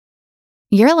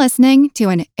You're listening to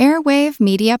an Airwave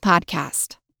Media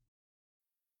Podcast.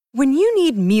 When you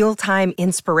need mealtime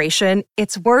inspiration,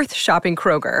 it's worth shopping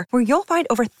Kroger, where you'll find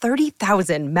over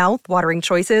 30,000 mouth-watering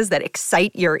choices that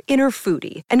excite your inner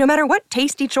foodie. And no matter what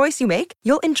tasty choice you make,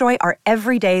 you'll enjoy our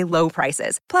everyday low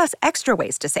prices, plus extra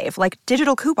ways to save, like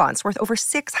digital coupons worth over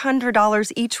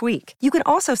 $600 each week. You can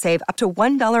also save up to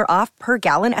 $1 off per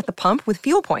gallon at the pump with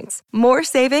fuel points. More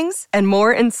savings and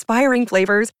more inspiring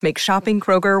flavors make shopping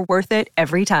Kroger worth it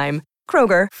every time.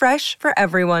 Kroger, fresh for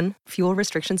everyone. Fuel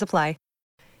restrictions apply.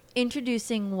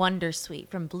 Introducing Wondersuite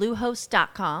from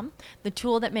Bluehost.com, the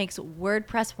tool that makes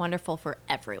WordPress wonderful for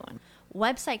everyone.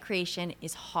 Website creation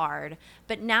is hard,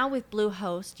 but now with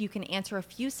Bluehost, you can answer a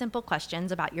few simple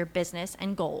questions about your business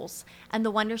and goals, and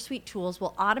the Wondersuite tools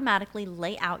will automatically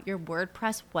lay out your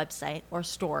WordPress website or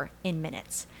store in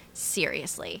minutes.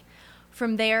 Seriously.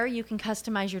 From there, you can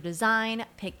customize your design,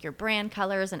 pick your brand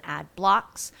colors, and add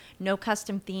blocks. No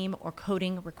custom theme or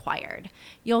coding required.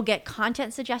 You'll get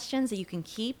content suggestions that you can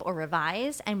keep or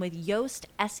revise, and with Yoast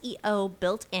SEO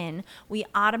built in, we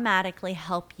automatically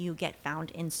help you get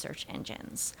found in search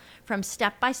engines. From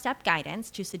step-by-step guidance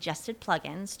to suggested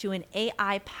plugins to an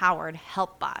AI-powered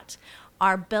help bot,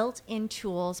 our built-in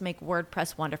tools make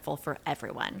WordPress wonderful for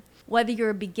everyone. Whether you're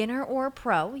a beginner or a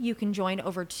pro, you can join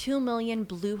over 2 million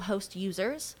Bluehost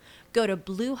users. Go to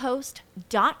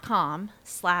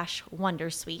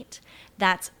bluehost.com/wondersuite.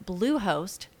 That's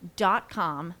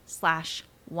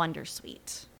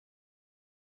bluehost.com/wondersuite.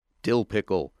 Dill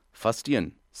pickle,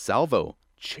 fustian, salvo,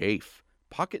 chafe,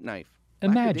 pocket knife.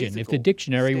 Imagine if the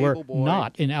dictionary were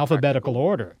not in alphabetical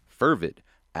order. Fervid,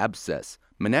 abscess,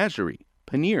 menagerie,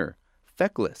 paneer,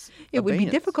 feckless. It would be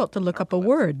difficult to look up a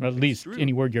word. At least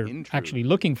any word you're actually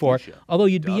looking for, although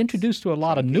you'd be introduced to a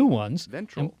lot of new ones.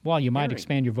 And while you might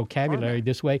expand your vocabulary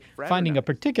this way, finding a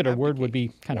particular word would be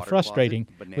kind of frustrating.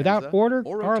 Without order,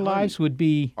 our lives would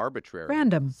be arbitrary,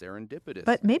 random. serendipitous.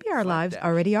 But maybe our lives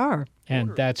already are.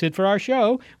 And that's it for our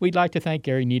show. We'd like to thank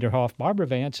Gary Niederhoff, Barbara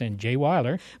Vance, and Jay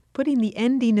Weiler. Putting the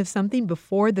ending of something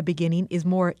before the beginning is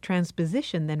more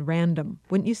transposition than random,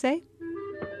 wouldn't you say?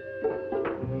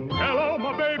 Hello,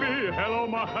 my baby. Hello,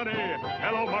 my honey.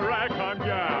 Hello, my ragtime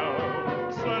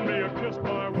gal. Send me a kiss,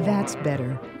 my That's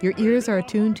better. Your ears are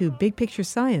attuned to Big Picture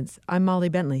Science. I'm Molly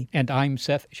Bentley. And I'm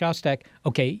Seth Shostak.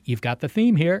 Okay, you've got the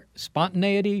theme here.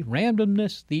 Spontaneity,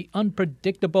 randomness, the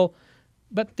unpredictable.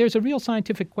 But there's a real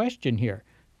scientific question here.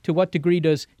 To what degree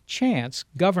does chance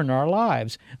govern our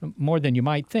lives? More than you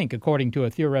might think, according to a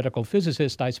theoretical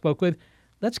physicist I spoke with.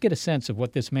 Let's get a sense of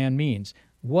what this man means.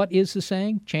 What is the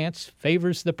saying? Chance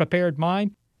favors the prepared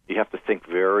mind? You have to think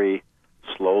very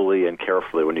slowly and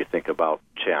carefully when you think about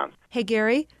chance. Hey,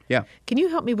 Gary? Yeah. Can you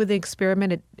help me with the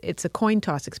experiment? It's a coin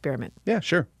toss experiment. Yeah,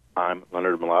 sure. I'm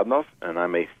Leonard Mlodinow, and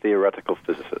I'm a theoretical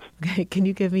physicist. Okay, can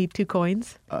you give me 2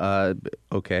 coins?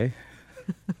 Okay.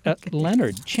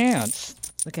 Leonard, chance.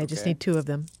 Okay, I just need 2 of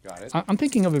them. Got it. I'm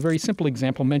thinking of a very simple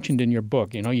example mentioned in your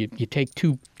book. You know, you take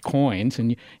 2 coins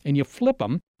and you flip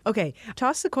them. Okay,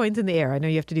 toss the coins in the air. I know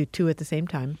you have to do 2 at the same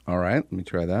time. All right, let me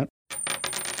try that.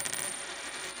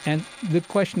 And the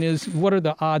question is, what are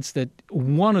the odds that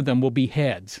one of them will be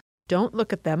heads? Don't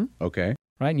look at them. Okay.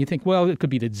 Right? And you think, well, it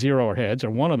could be that 0 are heads, or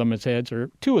one of them is heads,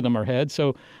 or 2 of them are heads.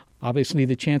 So obviously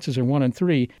the chances are 1 in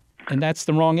 3. And that's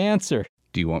the wrong answer.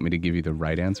 Do you want me to give you the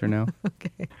right answer now?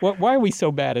 Okay. Why are we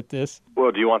so bad at this?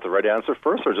 Well, do you want the right answer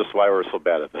first, or just why we're so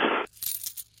bad at this?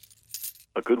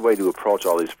 A good way to approach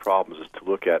all these problems is to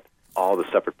look at all the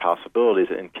separate possibilities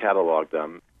and catalog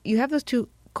them. You have those 2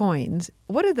 coins.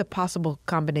 What are the possible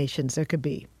combinations there could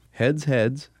be? Heads,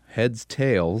 heads, heads,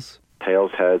 tails.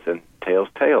 Tails, heads, and tails,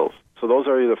 tails. So those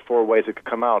are the 4 ways it could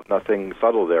come out. Nothing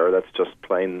subtle there. That's just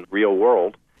plain real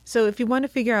world. So if you want to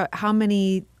figure out how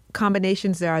many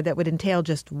combinations there are that would entail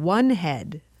just 1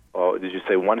 head. Oh, did you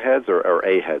say 1 heads or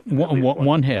a head?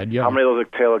 One head, yeah. How many of those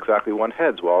entail exactly 1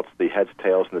 heads? Well, it's the heads,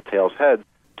 tails, and the tails, heads.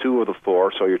 2 of the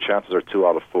 4, so your chances are 2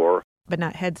 out of 4. But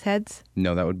not heads, heads?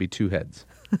 No, that would be 2 heads.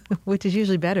 Which is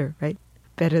usually better, right?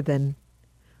 Better than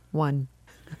 1.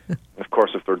 Of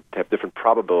course, if they have different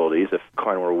probabilities, if a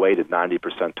coin were weighted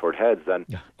 90% toward heads, then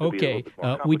okay,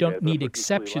 we don't need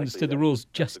exceptions to the rules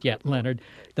just yet, Leonard.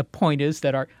 The point is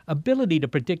that our ability to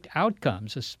predict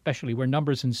outcomes, especially where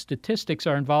numbers and statistics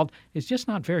are involved, is just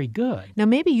not very good. Now,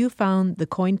 maybe you found the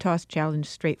coin toss challenge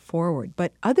straightforward,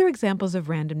 but other examples of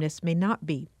randomness may not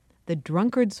be. The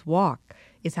Drunkard's Walk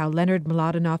is how Leonard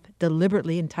Mlodinow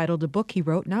deliberately entitled a book he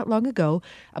wrote not long ago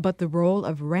about the role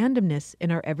of randomness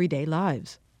in our everyday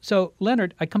lives. So,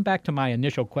 Leonard, I come back to my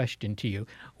initial question to you.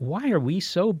 Why are we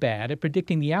so bad at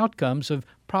predicting the outcomes of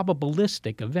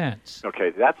probabilistic events? Okay,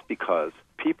 that's because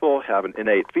people have an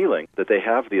innate feeling that they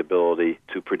have the ability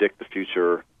to predict the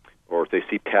future, or if they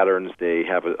see patterns, they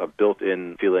have a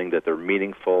built-in feeling that they're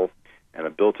meaningful and a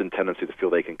built-in tendency to feel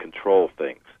they can control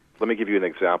things. Let me give you an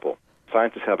example.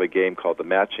 Scientists have a game called the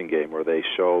matching game where they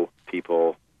show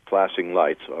people flashing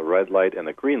lights, a red light and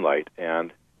a green light,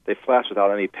 and they flash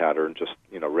without any pattern, just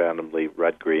randomly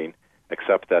red, green,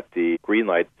 except that the green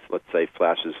light, let's say,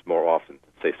 flashes more often,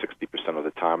 say 60% of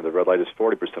the time, and the red light is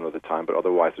 40% of the time, but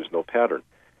otherwise there's no pattern.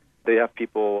 They have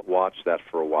people watch that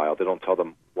for a while. They don't tell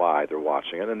them why they're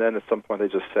watching it, and then at some point they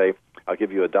just say, I'll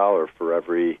give you $1 for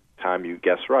every time you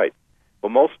guess right. Well,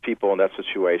 most people in that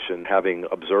situation, having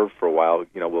observed for a while,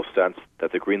 will sense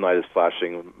that the green light is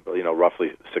flashing,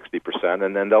 roughly 60%,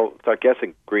 and then they'll start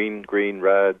guessing green, green,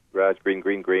 red, red, green,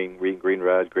 green, green, green, green,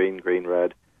 red, green, green,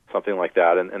 red, something like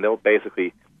that, and they'll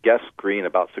basically guess green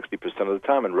about 60% of the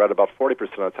time and red about 40%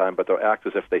 of the time, but they'll act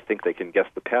as if they think they can guess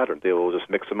the pattern. They will just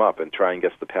mix them up and try and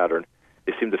guess the pattern.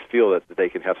 They seem to feel that they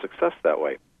can have success that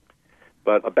way.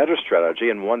 But a better strategy,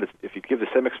 and one that if you give the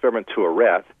same experiment to a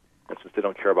rat, and since they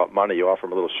don't care about money, you offer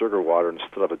them a little sugar water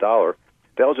instead of $1,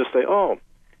 they'll just say, oh,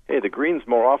 hey, the green's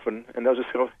more often, and they'll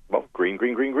just go, well, green,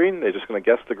 green, green, green. They're just going to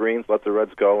guess the greens, let the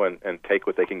reds go, and take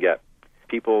what they can get.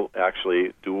 People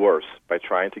actually do worse by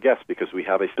trying to guess because we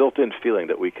have a built-in feeling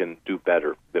that we can do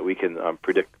better, that we can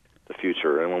predict the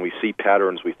future. And when we see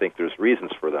patterns, we think there's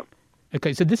reasons for them.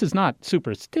 Okay, so this is not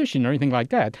superstition or anything like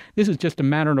that. This is just a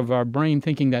matter of our brain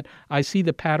thinking that I see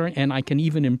the pattern and I can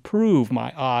even improve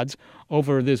my odds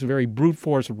over this very brute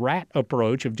force rat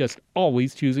approach of just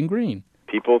always choosing green.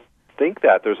 People think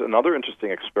that. There's another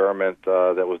interesting experiment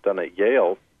that was done at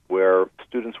Yale where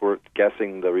students were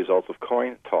guessing the results of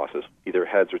coin tosses, either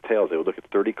heads or tails. They would look at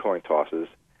 30 coin tosses,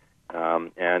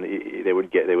 and they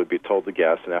would be told to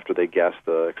guess, and after they guessed,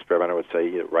 the experimenter would say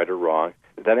right or wrong.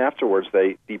 Then afterwards,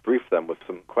 they debriefed them with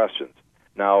some questions.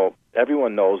 Now,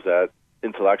 everyone knows that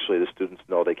intellectually the students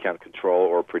know they can't control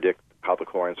or predict how the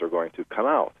coins are going to come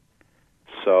out.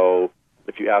 So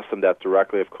if you ask them that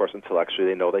directly, of course, intellectually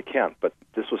they know they can't. But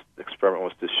the experiment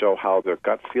was to show how their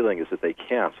gut feeling is that they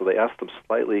can. So they asked them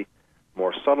slightly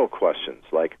more subtle questions,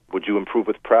 like, would you improve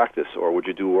with practice, or would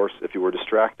you do worse if you were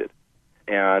distracted?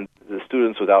 And the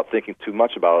students, without thinking too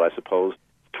much about it, I suppose,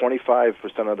 25%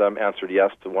 of them answered yes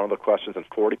to one of the questions and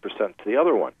 40% to the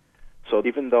other one. So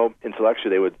even though intellectually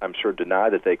they would, I'm sure, deny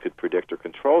that they could predict or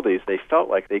control these, they felt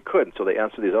like they could. So they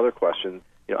answered these other questions,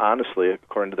 honestly,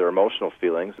 according to their emotional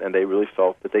feelings, and they really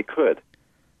felt that they could.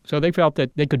 So they felt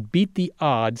that they could beat the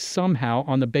odds somehow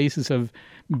on the basis of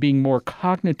being more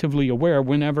cognitively aware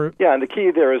whenever... Yeah, and the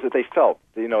key there is that they felt.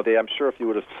 I'm sure if you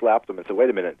would have slapped them and said, wait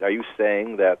a minute, are you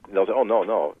saying that? They'll say, oh,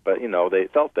 no. But, they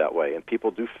felt that way, and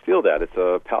people do feel that. It's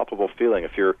a palpable feeling.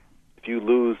 If you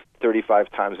lose 35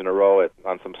 times in a row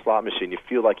on some slot machine, you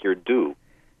feel like you're due.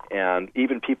 And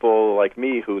even people like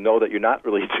me who know that you're not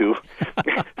really due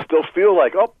still feel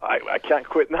like, oh, I can't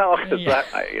quit now because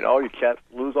you can't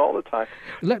lose all the time.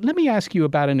 Let me ask you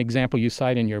about an example you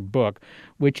cite in your book,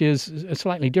 which is a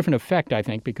slightly different effect, I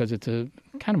think, because it's a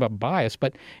kind of a bias.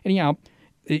 But anyhow,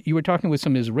 you were talking with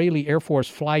some Israeli Air Force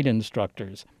flight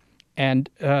instructors, and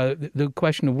the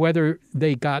question of whether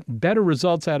they got better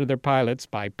results out of their pilots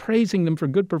by praising them for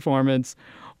good performance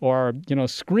or,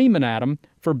 screaming at them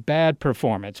for bad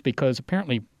performance, because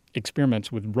apparently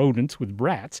experiments with rodents, with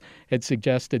rats, had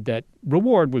suggested that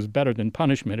reward was better than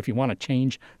punishment if you want to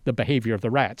change the behavior of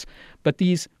the rats. But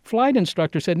these flight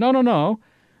instructors said, no.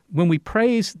 When we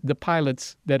praise the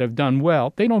pilots that have done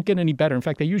well, they don't get any better. In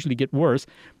fact, they usually get worse.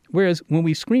 Whereas when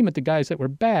we scream at the guys that were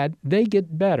bad, they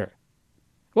get better.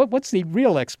 What's the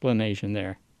real explanation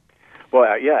there? Well,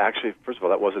 actually, first of all,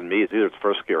 that wasn't me. It's either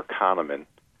Tversky or Kahneman.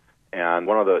 And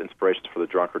one of the inspirations for the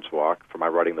Drunkard's Walk, for my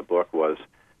writing the book, was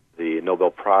the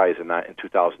Nobel Prize in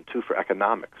 2002 for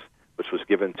economics, which was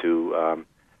given to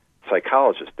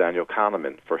psychologist Daniel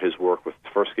Kahneman for his work with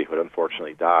Tversky, who had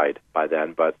unfortunately died by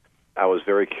then. But I was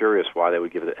very curious why they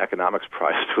would give the economics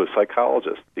prize to a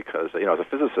psychologist, because as a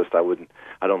physicist,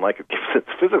 I don't like to give the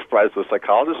physics prize to a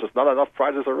psychologist. There's not enough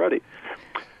prizes already.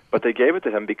 But they gave it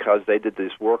to him because they did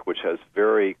this work which is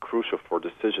very crucial for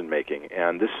decision making.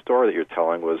 And this story that you're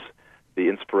telling was the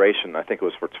inspiration, I think it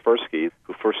was for Tversky,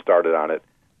 who first started on it,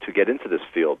 to get into this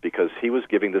field, because he was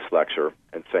giving this lecture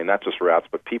and saying not just rats,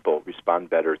 but people respond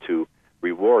better to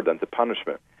reward than to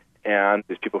punishment. And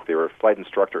these people, they were flight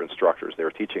instructors, they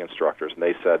were teaching instructors, and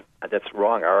they said, that's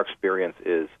wrong. Our experience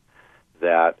is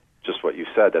that, just what you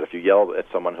said, that if you yell at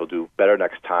someone, he'll do better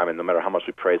next time, and no matter how much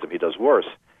we praise him, he does worse.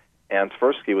 And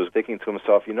Tversky was thinking to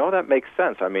himself, that makes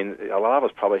sense. I mean, a lot of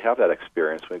us probably have that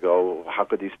experience. We go, how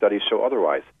could these studies show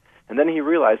otherwise? And then he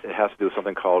realized it has to do with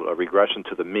something called a regression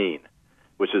to the mean,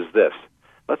 which is this.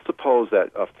 Let's suppose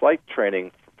that flight training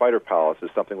for fighter pilots is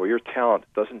something where your talent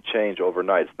doesn't change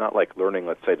overnight. It's not like learning,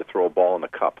 let's say, to throw a ball in a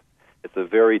cup. It's a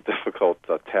very difficult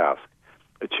task.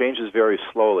 It changes very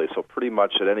slowly, so pretty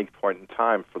much at any point in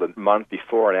time for the month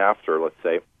before and after, let's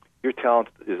say, your talent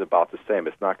is about the same.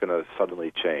 It's not going to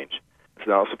suddenly change.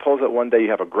 So now, suppose that one day you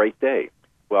have a great day.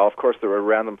 Well, of course, there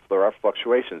are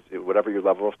fluctuations. Whatever your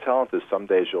level of talent is, some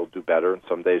days you'll do better and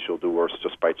some days you'll do worse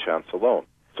just by chance alone.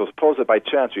 So suppose that by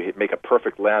chance you make a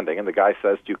perfect landing, and the guy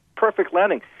says to you, perfect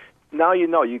landing. Now you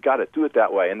know, you got it, do it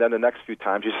that way. And then the next few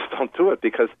times you just don't do it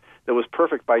because it was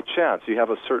perfect by chance. You have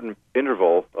a certain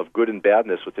interval of good and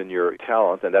badness within your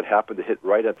talent, and that happened to hit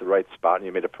right at the right spot, and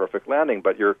you made a perfect landing.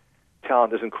 But your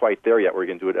talent isn't quite there yet where you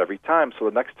can do it every time. So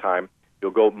the next time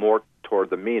you'll go more toward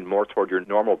the mean, more toward your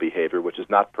normal behavior, which is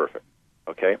not perfect.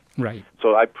 Okay? Right.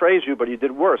 So I praise you, but you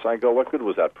did worse. I go, what good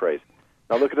was that praise?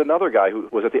 Now look at another guy who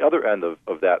was at the other end of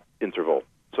that interval.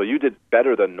 So you did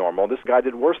better than normal. This guy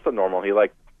did worse than normal. He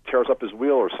tears up his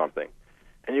wheel or something.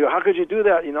 And you go, how could you do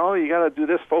that? You got to do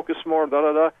this, focus more,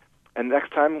 da-da-da. And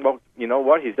next time, well, you know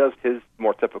what? He does his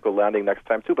more typical landing next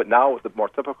time too. But now the more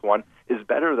typical one is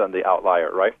better than the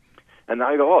outlier, right? And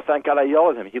now you go, oh, thank God I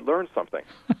yelled at him. He learned something.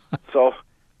 So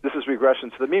this is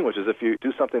regression to the mean, which is if you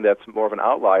do something that's more of an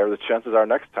outlier, the chances are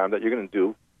next time that you're going to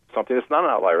do something that's not an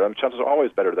outlier. The chances are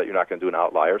always better that you're not going to do an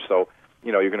outlier. So,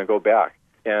 you're going to go back.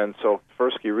 And so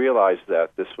Tversky realized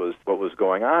that this was what was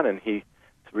going on, and he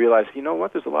realized, you know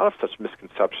what, there's a lot of such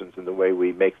misconceptions in the way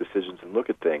we make decisions and look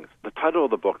at things. The title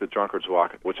of the book, The Drunkard's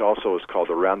Walk, which also is called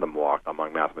the random walk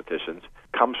among mathematicians,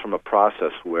 comes from a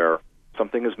process where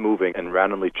something is moving and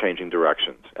randomly changing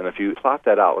directions. And if you plot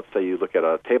that out, let's say you look at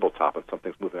a tabletop and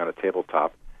something's moving on a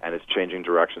tabletop and it's changing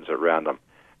directions at random.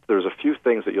 There's a few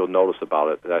things that you'll notice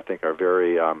about it that I think are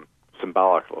very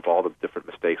symbolic of all the different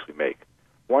mistakes we make.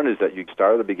 One is that you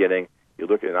start at the beginning, you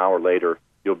look at an hour later,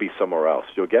 you'll be somewhere else.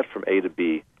 You'll get from A to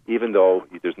B, even though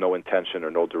there's no intention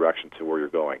or no direction to where you're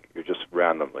going. You're just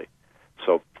randomly.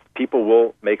 So people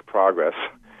will make progress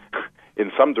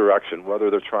in some direction, whether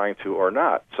they're trying to or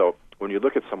not. So when you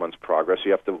look at someone's progress,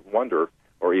 you have to wonder,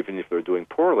 or even if they're doing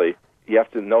poorly, you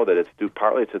have to know that it's due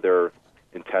partly to their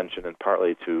intention and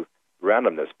partly to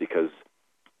randomness, because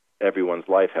everyone's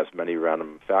life has many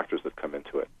random factors that come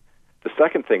into it. The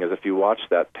second thing is if you watch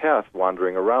that path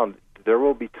wandering around, there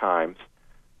will be times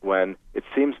when it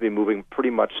seems to be moving pretty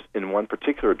much in one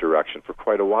particular direction for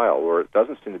quite a while, or it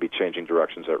doesn't seem to be changing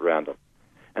directions at random.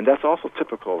 And that's also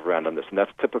typical of randomness, and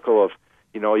that's typical of,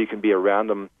 you can be a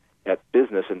random at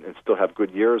business and still have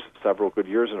good years, several good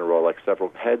years in a row, like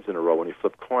several heads in a row when you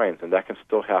flip coins, and that can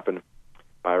still happen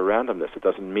by randomness. It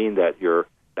doesn't mean that you're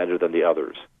better than the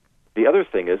others. The other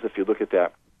thing is, if you look at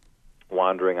that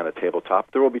wandering on a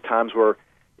tabletop, there will be times where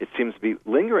it seems to be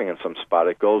lingering in some spot.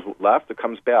 It goes left, it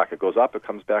comes back. It goes up, it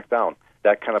comes back down.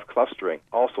 That kind of clustering,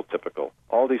 also typical.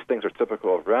 All these things are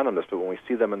typical of randomness, but when we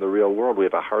see them in the real world, we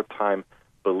have a hard time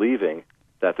believing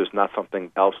that there's not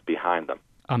something else behind them.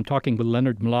 I'm talking with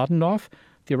Leonard Mlodinow,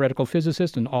 theoretical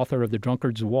physicist and author of The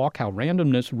Drunkard's Walk, How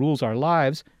Randomness Rules Our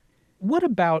Lives. What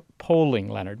about polling,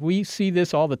 Leonard? We see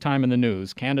this all the time in the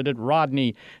news. Candidate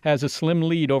Rodney has a slim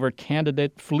lead over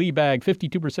candidate Fleabag,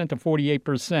 52% to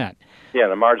 48%. Yeah,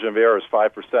 the margin of error is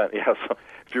 5%. Yeah, so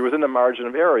if you're within the margin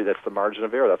of error, that's the margin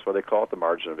of error. That's why they call it the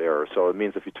margin of error. So it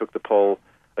means if you took the poll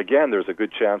again, there's a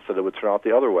good chance that it would turn out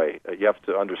the other way. You have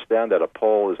to understand that a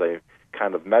poll is a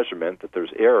kind of measurement, that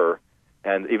there's error,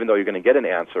 and even though you're going to get an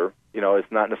answer,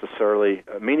 it's not necessarily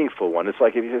a meaningful one. It's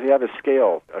like if you have a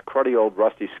scale, a cruddy old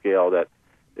rusty scale that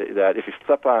if you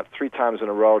step on it 3 times in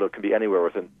a row, it can be anywhere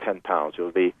within 10 pounds.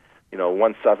 You'll be,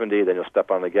 170, then you'll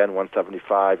step on it again,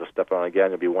 175, you'll step on it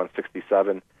again, you'll be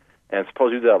 167. And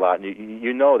suppose you do that a lot, and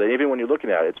you know that even when you're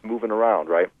looking at it, it's moving around,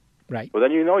 right? Right. Well,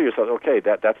 then you know yourself, okay,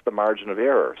 that's the margin of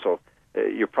error. So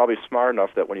you're probably smart enough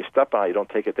that when you step on it, you don't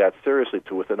take it that seriously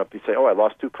to within up. You say, oh, I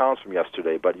lost 2 pounds from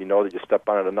yesterday, but you know that you step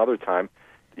on it another time,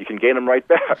 you can gain them right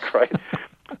back, right?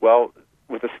 Well,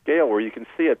 with a scale where you can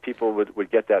see it, people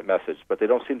would get that message, but they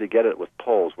don't seem to get it with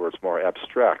polls where it's more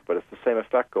abstract, but it's the same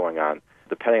effect going on.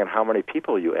 Depending on how many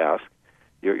people you ask,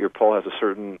 your poll has a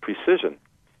certain precision,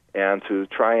 and to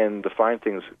try and define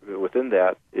things within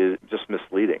that is just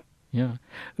misleading. Yeah.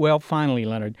 Well, finally,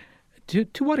 Leonard,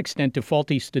 to what extent do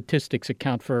faulty statistics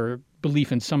account for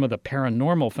belief in some of the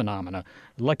paranormal phenomena,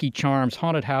 lucky charms,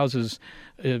 haunted houses,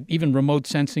 even remote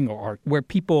sensing, or where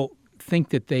people think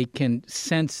that they can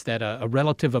sense that a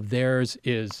relative of theirs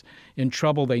is in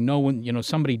trouble? They know when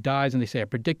somebody dies and they say, I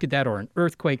predicted that, or an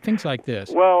earthquake, things like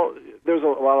this. Well, there's a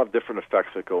lot of different effects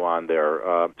that go on there.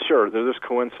 Sure, there's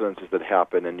coincidences that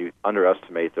happen, and you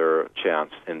underestimate their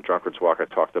chance. In Drunkard's Walk, I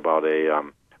talked about a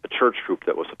church group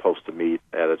that was supposed to meet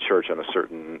at a church on a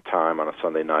certain time on a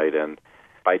Sunday night, and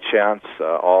by chance,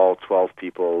 all 12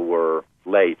 people were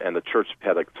late, and the church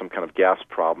had some kind of gas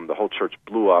problem. The whole church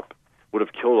blew up, would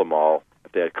have killed them all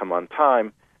if they had come on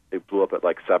time. They blew up at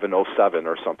 7:07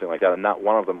 or something like that, and not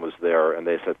one of them was there. And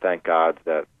they said, "Thank God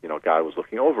that God was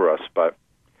looking over us." But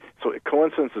so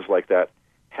coincidences like that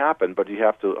happen, but you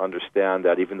have to understand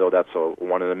that even though that's a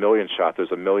 1 in a million shot,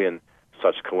 there's a million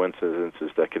such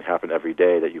coincidences that can happen every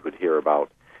day that you could hear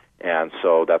about. And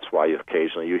so that's why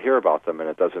occasionally you hear about them, and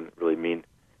it doesn't really mean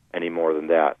any more than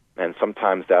that. And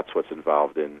sometimes that's what's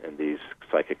involved in these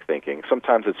psychic thinking.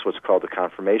 Sometimes it's what's called the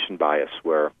confirmation bias,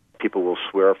 where people will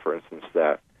swear, for instance,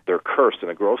 that they're cursed in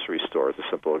a grocery store, is a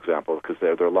simple example, because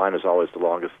their line is always the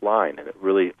longest line, and it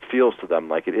really feels to them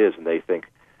like it is, and they think,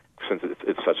 since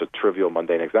it's such a trivial,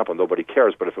 mundane example, nobody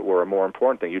cares, but if it were a more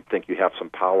important thing, you'd think you have some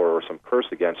power or some curse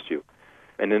against you.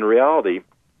 And in reality,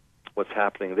 what's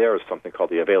happening there is something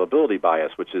called the availability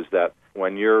bias, which is that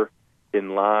when you're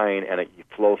in line and you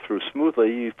flow through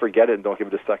smoothly, you forget it and don't give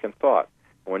it a second thought.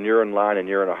 When you're in line and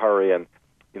you're in a hurry and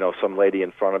some lady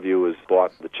in front of you has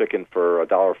bought the chicken for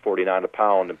 $1.49 a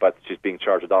pound, but she's being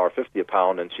charged $1.50 a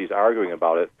pound, and she's arguing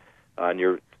about it, and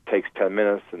it takes 10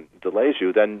 minutes and delays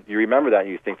you, then you remember that and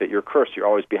you think that you're cursed. You're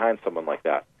always behind someone like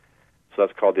that. So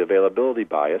that's called the availability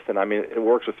bias, and I mean, it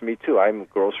works with me too. I'm in a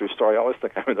grocery store. I always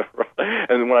think I'm in the wrong.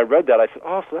 And when I read that, I said,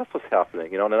 "Oh, so that's what's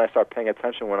happening," and then I start paying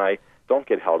attention when I don't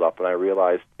get held up, and I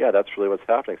realize, yeah, that's really what's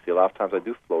happening. See, a lot of times I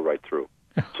do flow right through.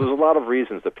 So there's a lot of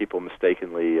reasons that people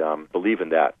mistakenly believe in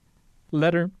that.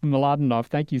 Leonard Mlodinow,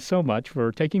 thank you so much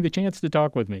for taking the chance to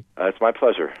talk with me. It's my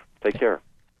pleasure. Take care.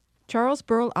 Charles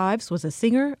Burl Ives was a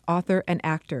singer, author, and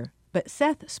actor. But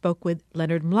Seth spoke with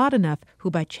Leonard Mlodinow,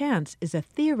 who by chance is a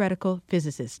theoretical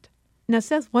physicist. Now,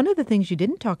 Seth, one of the things you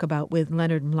didn't talk about with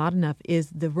Leonard Mlodinow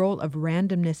is the role of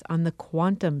randomness on the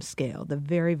quantum scale, the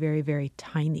very, very, very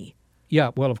tiny.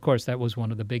 Yeah, well, of course, that was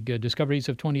one of the big discoveries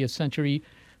of 20th century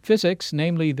physics,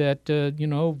 namely that,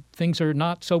 things are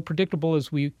not so predictable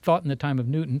as we thought in the time of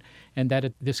Newton, and that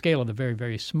at the scale of the very,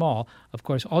 very small. Of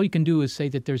course, all you can do is say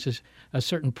that there's a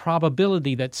certain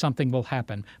probability that something will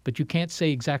happen, but you can't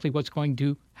say exactly what's going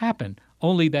to happen,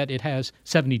 only that it has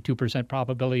 72%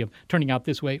 probability of turning out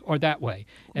this way or that way.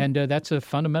 And that's a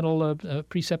fundamental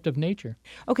precept of nature.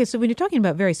 Okay, so when you're talking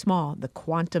about very small, the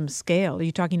quantum scale, are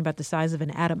you talking about the size of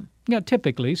an atom? Yeah,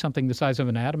 typically something the size of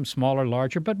an atom, smaller,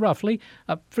 larger, but roughly.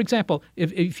 For example,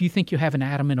 if you think you have an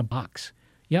atom in a box,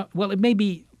 it may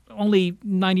be only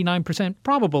 99%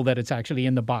 probable that it's actually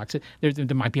in the box. There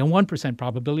might be a 1%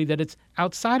 probability that it's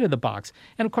outside of the box.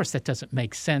 And of course, that doesn't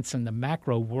make sense in the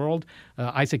macro world.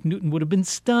 Isaac Newton would have been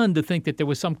stunned to think that there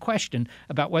was some question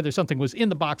about whether something was in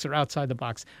the box or outside the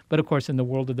box. But of course, in the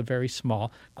world of the very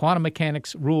small, quantum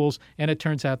mechanics rules, and it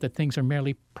turns out that things are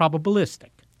merely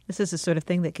probabilistic. This is the sort of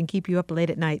thing that can keep you up late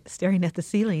at night staring at the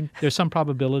ceiling. There's some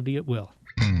probability it will.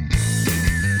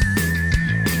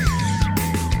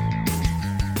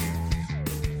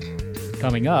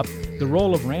 Coming up, the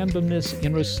role of randomness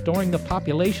in restoring the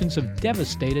populations of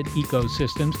devastated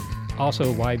ecosystems,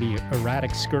 also why the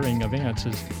erratic scurrying of ants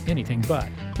is anything but.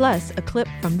 Plus, a clip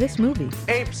from this movie.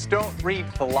 Apes don't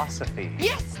read philosophy.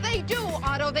 Yes, they do,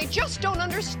 Otto. They just don't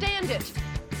understand it.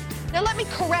 Now, let me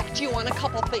correct you on a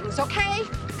couple things, okay?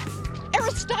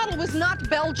 Aristotle was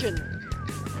not Belgian.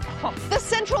 The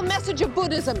central message of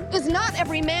Buddhism is not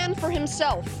every man for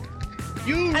himself.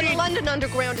 And the London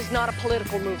Underground is not a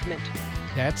political movement.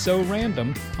 That's So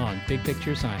Random on Big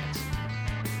Picture Science.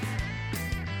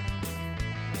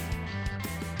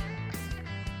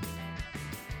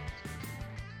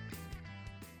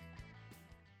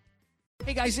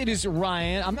 Hey guys, it is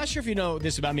Ryan. I'm not sure if you know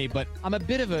this about me, but I'm a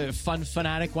bit of a fun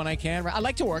fanatic when I can. I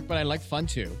like to work, but I like fun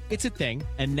too. It's a thing.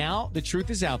 And now the truth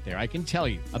is out there. I can tell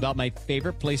you about my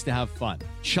favorite place to have fun.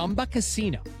 Chumba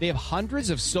Casino. They have hundreds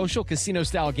of social casino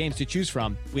style games to choose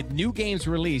from with new games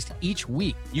released each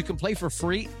week. You can play for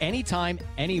free anytime,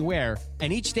 anywhere.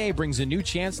 And each day brings a new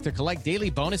chance to collect daily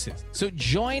bonuses. So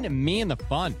join me in the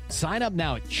fun. Sign up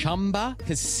now at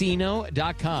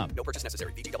ChumbaCasino.com. No purchase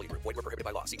necessary. VGW Group. Void where prohibited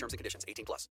by law. See terms and conditions. 18+.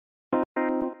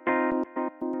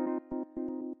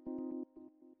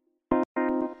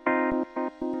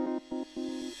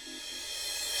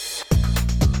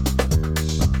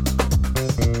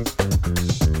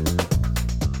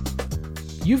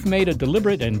 You've made a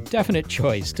deliberate and definite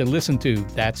choice to listen to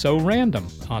That's So Random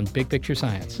on Big Picture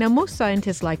Science. Now, most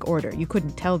scientists like order. You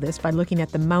couldn't tell this by looking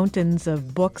at the mountains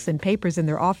of books and papers in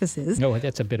their offices. No,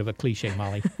 that's a bit of a cliche,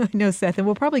 Molly. I know, Seth, and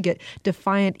we'll probably get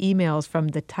defiant emails from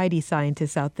the tidy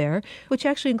scientists out there, which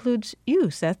actually includes you,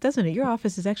 Seth, doesn't it? Your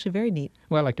office is actually very neat.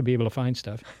 Well, I like to be able to find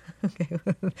stuff. Okay,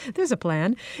 there's a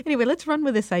plan. Anyway, let's run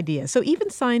with this idea. So even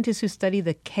scientists who study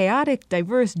the chaotic,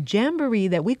 diverse jamboree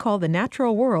that we call the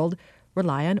natural world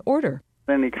rely on order.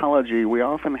 In ecology, we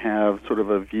often have sort of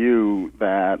a view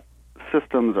that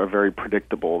systems are very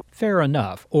predictable. Fair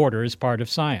enough. Order is part of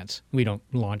science. We don't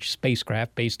launch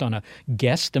spacecraft based on a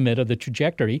guesstimate of the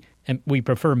trajectory, and we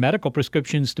prefer medical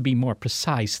prescriptions to be more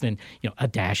precise than, a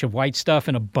dash of white stuff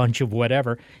and a bunch of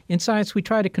whatever. In science, we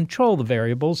try to control the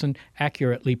variables and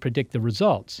accurately predict the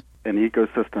results. An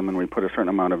ecosystem, and we put a certain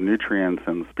amount of nutrients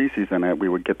and species in it, we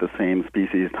would get the same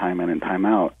species time in and time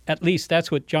out. At least that's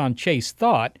what Jon Chase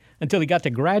thought, until he got to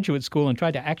graduate school and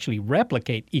tried to actually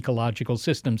replicate ecological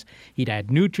systems. He'd add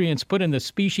nutrients, put in the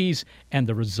species, and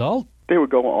the result? They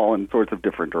would go all in sorts of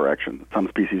different directions. Some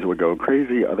species would go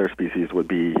crazy, other species would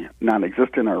be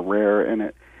non-existent or rare, and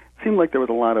it seemed like there was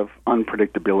a lot of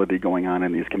unpredictability going on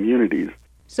in these communities.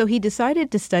 So he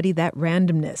decided to study that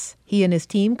randomness. He and his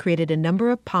team created a number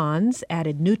of ponds,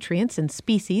 added nutrients and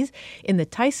species in the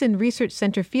Tyson Research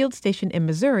Center field station in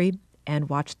Missouri, and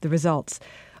watched the results.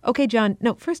 Okay, John,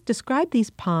 now first describe these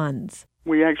ponds.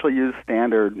 We actually use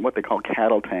standard, what they call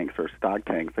cattle tanks or stock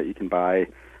tanks that you can buy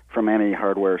from any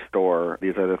hardware store.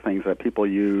 These are the things that people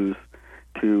use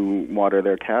to water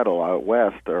their cattle out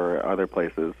west or other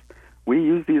places. We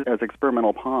use these as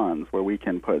experimental ponds where we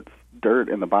can put dirt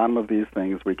in the bottom of these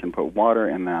things, we can put water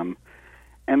in them,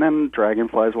 and then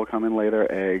dragonflies will come and lay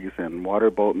their eggs, and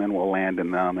water boatmen will land in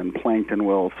them, and plankton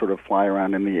will sort of fly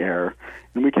around in the air.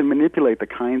 And we can manipulate the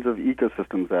kinds of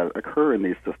ecosystems that occur in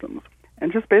these systems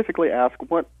and just basically ask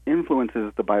what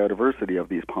influences the biodiversity of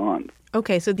these ponds.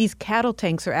 Okay, so these cattle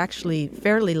tanks are actually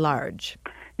fairly large.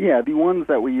 Yeah, the ones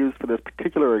that we used for this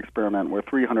particular experiment were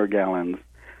 300 gallons.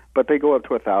 But they go up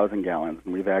to 1,000 gallons,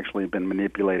 and we've actually been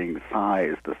manipulating the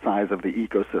size of the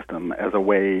ecosystem as a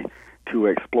way to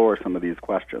explore some of these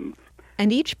questions.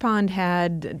 And each pond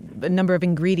had a number of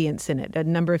ingredients in it, a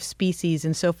number of species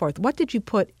and so forth. What did you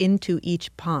put into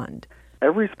each pond?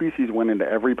 Every species went into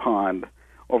every pond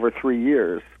over 3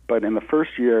 years, but in the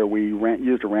first year we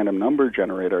used a random number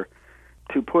generator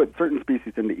to put certain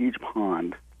species into each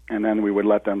pond, and then we would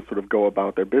let them sort of go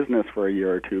about their business for a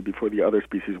year or two before the other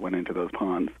species went into those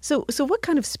ponds. So what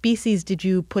kind of species did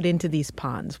you put into these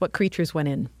ponds? What creatures went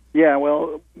in? Yeah,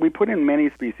 well, we put in many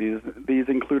species. These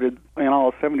included, in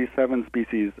all, 77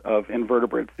 species of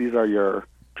invertebrates. These are your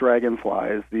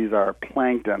dragonflies. These are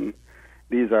plankton.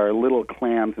 These are little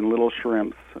clams and little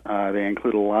shrimps. They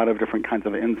include a lot of different kinds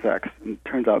of insects. And it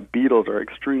turns out beetles are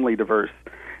extremely diverse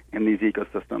in these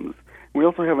ecosystems. We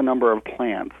also have a number of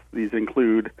plants. These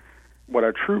include what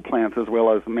are true plants as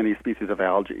well as many species of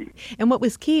algae. And what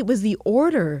was key was the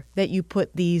order that you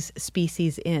put these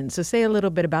species in. So say a little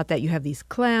bit about that. You have these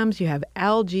clams, you have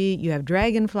algae, you have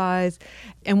dragonflies.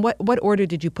 And what order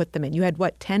did you put them in? You had,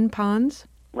 10 ponds?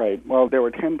 Right. Well, there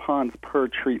were 10 ponds per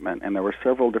treatment, and there were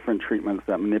several different treatments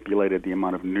that manipulated the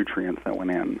amount of nutrients that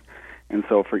went in. And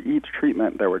so for each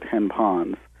treatment, there were 10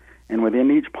 ponds. And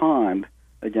within each pond,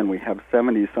 again, we have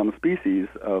 70-some species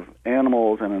of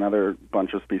animals and another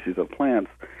bunch of species of plants,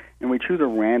 and we choose a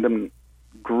random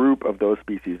group of those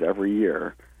species every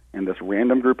year. And this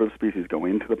random group of species go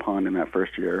into the pond in that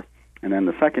first year, and then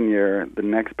the second year, the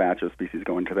next batch of species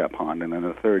go into that pond, and then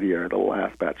the third year, the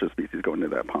last batch of species go into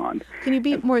that pond. Can you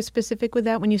be more specific with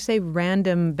that? When you say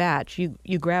random batch,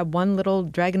 you grab one little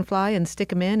dragonfly and stick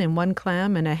them in, and one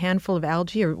clam and a handful of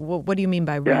algae, or what do you mean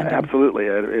by random? Yeah, absolutely.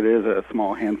 It is a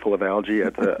small handful of algae.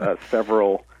 It's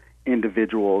several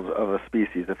individuals of a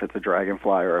species. If it's a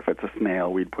dragonfly or if it's a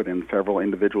snail, we'd put in several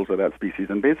individuals of that species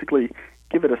and basically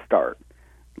give it a start.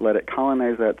 Let it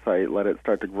colonize that site, let it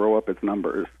start to grow up its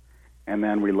numbers, and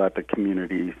then we let the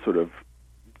community sort of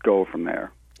go from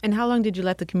there. And how long did you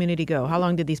let the community go? How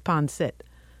long did these ponds sit?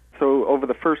 So over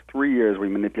the first 3 years, we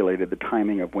manipulated the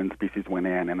timing of when species went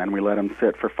in, and then we let them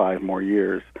sit for 5 more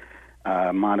years,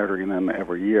 monitoring them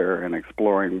every year and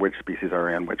exploring which species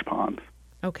are in which ponds.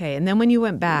 Okay, and then when you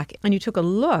went back and you took a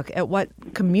look at what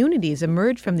communities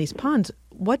emerged from these ponds,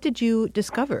 what did you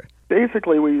discover?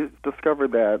 Basically, we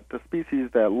discovered that the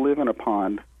species that live in a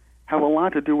pond have a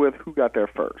lot to do with who got there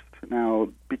first. Now,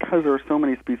 because there are so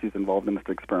many species involved in this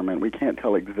experiment, we can't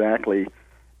tell exactly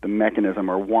the mechanism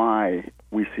or why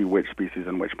we see which species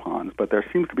in which ponds, but there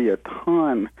seems to be a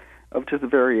ton of just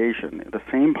variation. The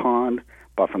same pond,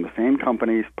 bought from the same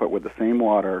companies, put with the same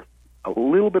water. A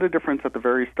little bit of difference at the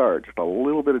very start, just a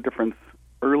little bit of difference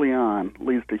early on,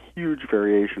 leads to huge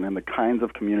variation in the kinds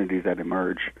of communities that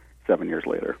emerge 7 years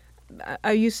later.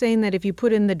 Are you saying that if you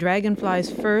put in the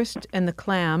dragonflies first and the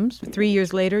clams, 3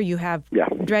 years later you have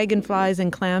dragonflies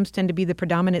and clams tend to be the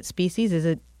predominant species? Is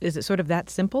it sort of that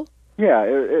simple? Yeah,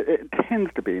 it tends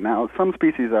to be. Now, some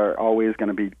species are always going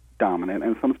to be dominant,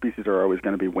 and some species are always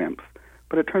going to be wimps.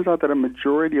 But it turns out that a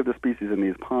majority of the species in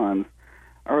these ponds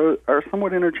are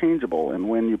somewhat interchangeable. And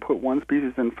when you put one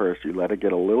species in first, you let it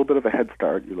get a little bit of a head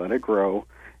start, you let it grow,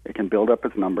 it can build up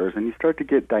its numbers, and you start to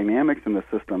get dynamics in the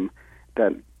system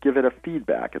that give it a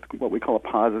feedback. It's what we call a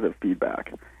positive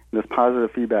feedback. And this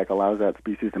positive feedback allows that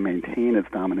species to maintain its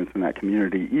dominance in that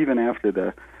community even after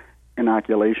the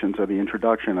inoculations or the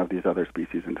introduction of these other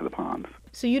species into the ponds.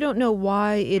 So you don't know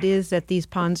why it is that these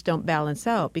ponds don't balance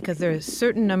out, because there are a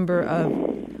certain number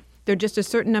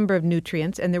of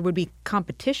nutrients, and there would be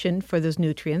competition for those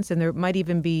nutrients, and there might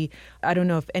even be, I don't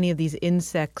know if any of these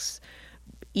insects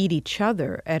eat each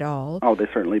other at all. Oh, they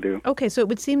certainly do. Okay, so it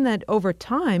would seem that over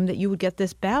time that you would get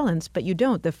this balance, but you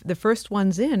don't. The first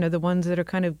ones in are the ones that are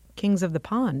kind of kings of the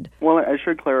pond. Well, I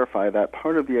should clarify that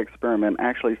part of the experiment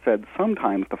actually said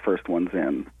sometimes the first ones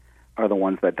in are the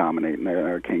ones that dominate and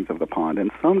are kings of the pond,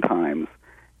 and sometimes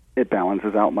it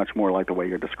balances out much more like the way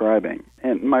you're describing.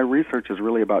 And my research is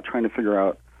really about trying to figure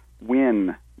out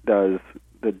when does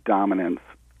the dominance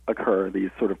occur, these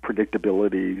sort of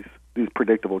predictabilities, these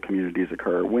predictable communities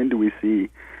occur. When do we see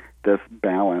this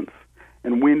balance?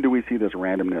 And when do we see this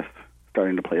randomness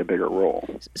starting to play a bigger role?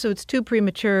 So it's too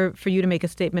premature for you to make a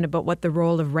statement about what the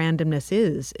role of randomness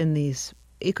is in these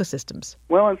ecosystems?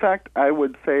 Well, in fact, I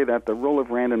would say that the role of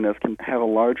randomness can have a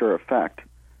larger effect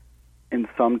in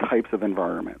some types of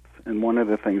environments. And one of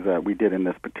the things that we did in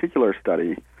this particular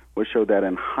study was show that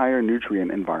in higher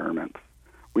nutrient environments,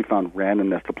 we found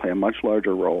randomness to play a much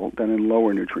larger role than in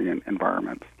lower nutrient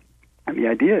environments. And the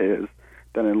idea is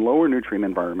that in lower nutrient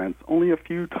environments, only a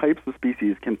few types of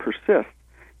species can persist,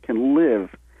 can live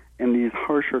in these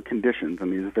harsher conditions,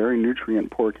 in these very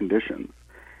nutrient-poor conditions.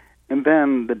 And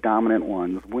then the dominant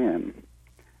ones win.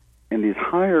 In these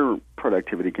higher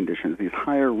productivity conditions, these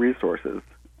higher resources,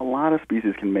 a lot of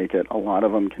species can make it, a lot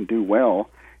of them can do well,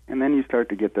 and then you start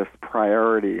to get this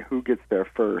priority, who gets there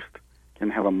first,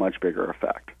 can have a much bigger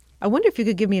effect. I wonder if you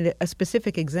could give me a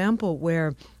specific example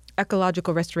where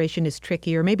ecological restoration is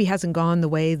tricky or maybe hasn't gone the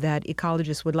way that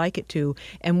ecologists would like it to,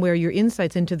 and where your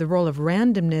insights into the role of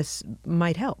randomness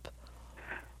might help.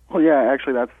 Well, yeah,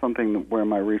 actually that's something where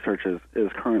my research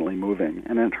is currently moving.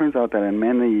 And it turns out that in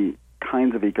many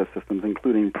kinds of ecosystems,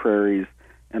 including prairies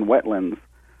and wetlands,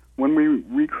 when we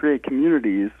recreate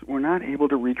communities, we're not able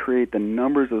to recreate the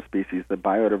numbers of species, the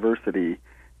biodiversity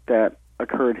that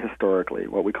occurred historically,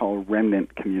 what we call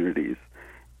remnant communities.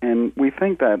 And we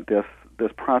think that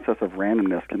this process of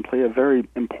randomness can play a very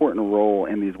important role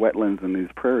in these wetlands and these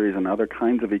prairies and other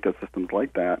kinds of ecosystems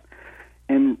like that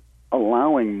in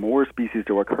allowing more species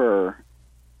to occur.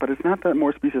 But it's not that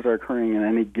more species are occurring in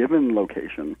any given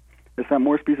location. It's that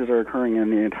more species are occurring in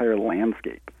the entire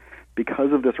landscape.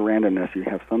 Because of this randomness, you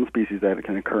have some species that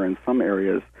can occur in some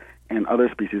areas and other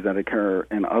species that occur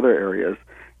in other areas,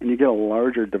 and you get a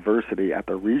larger diversity at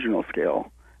the regional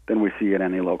scale than we see in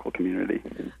any local community.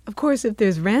 Of course, if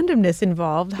there's randomness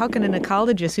involved, how can an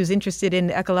ecologist who's interested in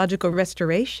ecological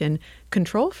restoration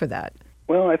control for that?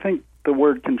 Well, I think the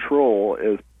word control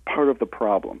is part of the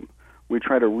problem. We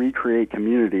try to recreate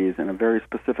communities in a very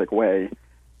specific way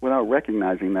without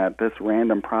recognizing that this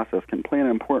random process can play an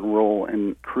important role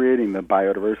in creating the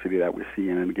biodiversity that we see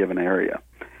in a given area.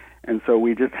 And so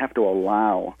we just have to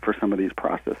allow for some of these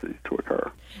processes to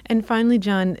occur. And finally,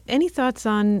 John, any thoughts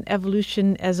on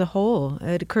evolution as a whole?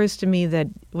 It occurs to me that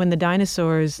when the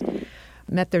dinosaurs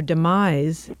met their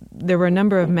demise, there were a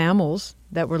number of mammals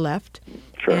that were left.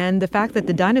 Sure. And the fact that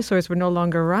the dinosaurs were no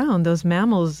longer around, those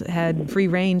mammals had free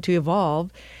rein to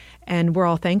evolve. And we're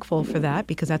all thankful for that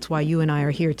because that's why you and I are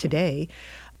here today.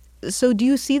 So do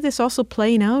you see this also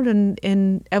playing out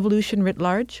in evolution writ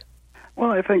large?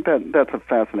 Well, I think that's a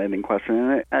fascinating question,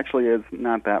 and it actually is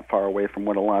not that far away from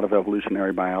what a lot of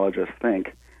evolutionary biologists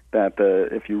think, that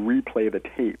if you replay the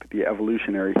tape, the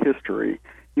evolutionary history,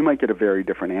 you might get a very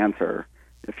different answer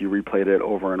if you replayed it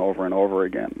over and over and over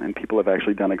again. And people have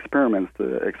actually done experiments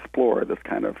to explore this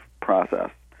kind of process.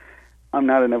 I'm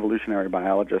not an evolutionary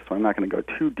biologist, so I'm not going to go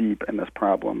too deep in this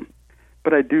problem.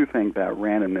 But I do think that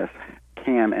randomness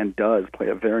can and does play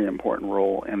a very important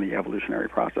role in the evolutionary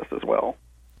process as well.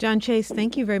 Jon Chase,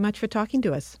 thank you very much for talking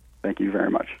to us. Thank you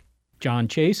very much. Jon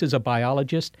Chase is a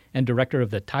biologist and director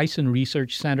of the Tyson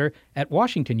Research Center at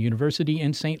Washington University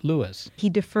in St. Louis. He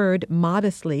deferred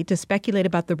modestly to speculate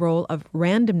about the role of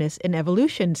randomness in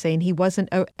evolution, saying he wasn't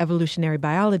an evolutionary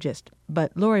biologist.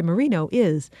 But Lori Marino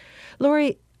is.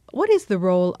 Lori, what is the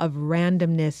role of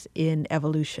randomness in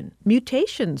evolution?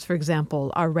 Mutations, for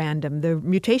example, are random. The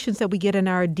mutations that we get in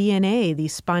our DNA,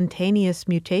 these spontaneous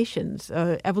mutations,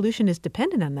 evolution is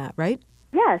dependent on that, right?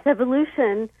 Yes,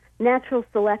 evolution, natural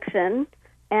selection,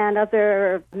 and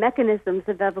other mechanisms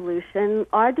of evolution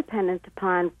are dependent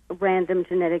upon random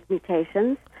genetic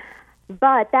mutations,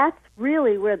 but that's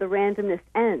really where the randomness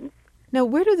ends. Now,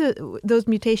 where do those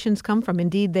mutations come from?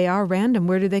 Indeed, they are random.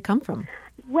 Where do they come from?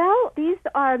 Well, these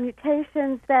are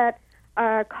mutations that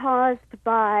are caused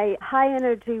by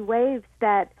high-energy waves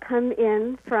that come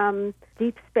in from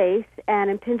deep space and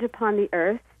impinge upon the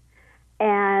Earth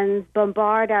and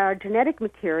bombard our genetic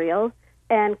material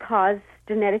and cause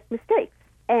genetic mistakes.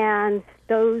 And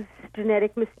those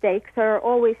genetic mistakes are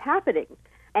always happening.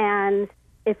 And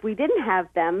if we didn't have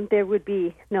them, there would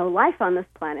be no life on this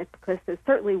planet because there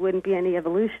certainly wouldn't be any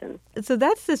evolution. So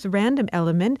that's this random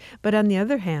element. But on the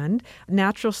other hand,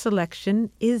 natural selection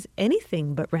is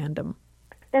anything but random.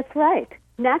 That's right.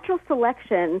 Natural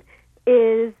selection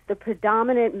is the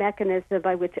predominant mechanism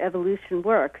by which evolution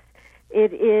works.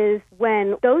 It is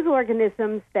when those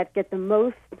organisms that get the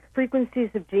most frequencies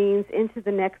of genes into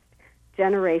the next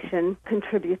generation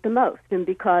contribute the most. And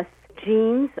because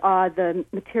genes are the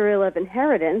material of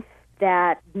inheritance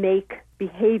that make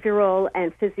behavioral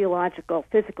and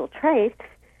physical traits,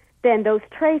 then those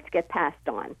traits get passed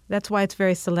on. That's why it's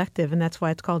very selective, and that's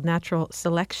why it's called natural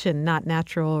selection, not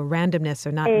natural randomness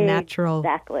or not natural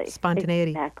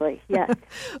spontaneity. Exactly, yes.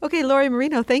 Okay, Lori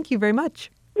Marino, thank you very much.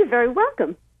 You're very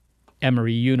welcome.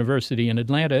 Emory University in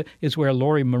Atlanta is where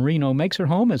Lori Marino makes her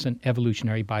home as an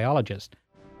evolutionary biologist.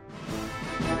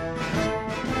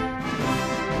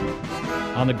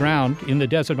 On the ground, in the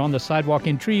desert, on the sidewalk,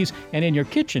 in trees, and in your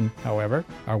kitchen, however,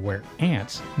 are where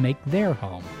ants make their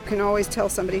home. You can always tell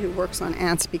somebody who works on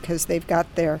ants because they've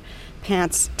got their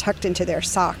pants tucked into their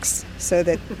socks so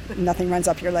that nothing runs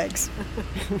up your legs.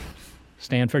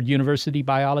 Stanford University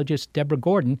biologist Deborah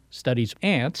Gordon studies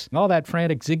ants. All that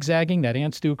frantic zigzagging that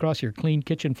ants do across your clean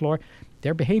kitchen floor,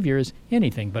 their behavior is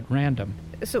anything but random.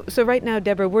 So right now,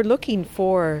 Deborah, we're looking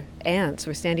for ants.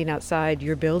 We're standing outside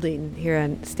your building here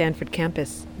on Stanford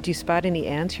campus. Do you spot any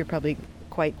ants? You're probably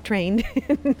quite trained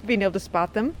in being able to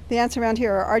spot them. The ants around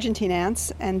here are Argentine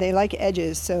ants, and they like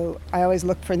edges, so I always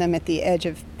look for them at the edge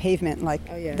of pavement, like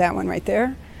that one right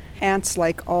there. Ants,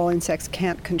 like all insects,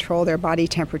 can't control their body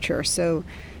temperature, so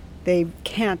they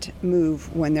can't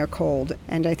move when they're cold.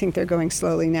 And I think they're going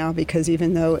slowly now because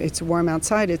even though it's warm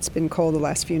outside, it's been cold the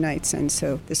last few nights, and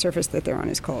so the surface that they're on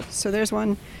is cold. So there's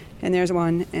one, and there's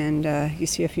one, and you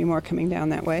see a few more coming down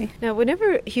that way. Now,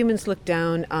 whenever humans look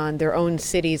down on their own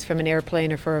cities from an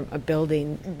airplane or from a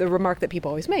building, the remark that people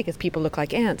always make is people look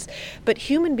like ants. But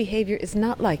human behavior is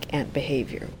not like ant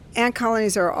behavior. Ant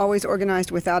colonies are always organized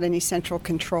without any central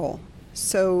control.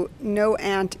 So no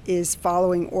ant is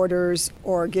following orders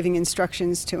or giving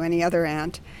instructions to any other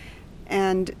ant.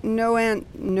 And no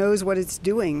ant knows what it's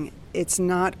doing. It's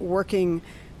not working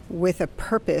with a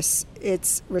purpose.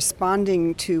 It's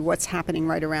responding to what's happening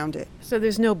right around it. So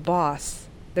there's no boss.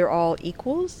 They're all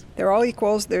equals? They're all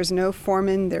equals. There's no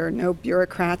foreman. There are no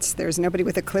bureaucrats. There's nobody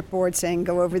with a clipboard saying,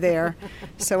 go over there.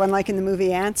 So unlike in the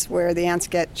movie Ants, where the ants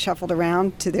get shuffled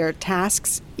around to their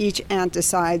tasks, each ant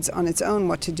decides on its own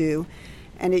what to do,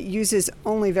 and it uses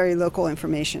only very local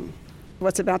information.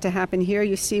 What's about to happen here,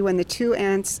 you see when the two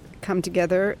ants come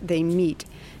together, they meet.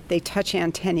 They touch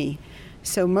antennae.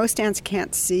 So most ants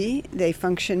can't see. They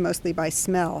function mostly by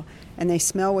smell, and they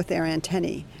smell with their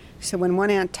antennae. So when one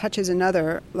ant touches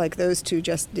another, like those two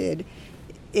just did,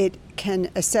 it can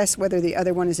assess whether the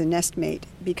other one is a nest mate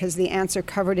because the ants are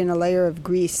covered in a layer of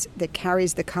grease that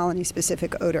carries the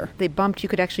colony-specific odor. They bumped. You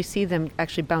could actually see them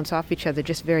actually bounce off each other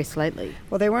just very slightly.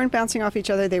 Well, they weren't bouncing off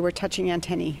each other. They were touching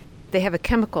antennae. They have a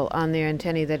chemical on their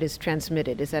antennae that is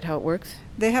transmitted. Is that how it works?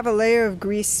 They have a layer of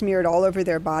grease smeared all over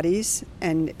their bodies,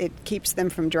 and it keeps them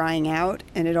from drying out,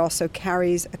 and it also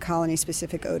carries a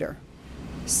colony-specific odor.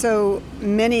 So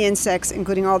many insects,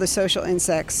 including all the social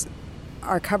insects,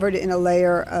 are covered in a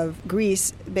layer of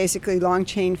grease, basically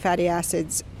long-chain fatty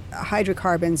acids,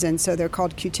 hydrocarbons, and so they're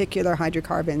called cuticular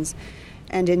hydrocarbons.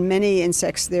 And in many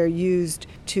insects, they're used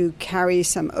to carry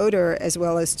some odor as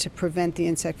well as to prevent the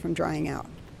insect from drying out.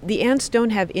 The ants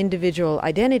don't have individual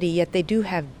identity, yet they do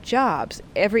have jobs.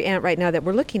 Every ant right now that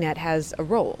we're looking at has a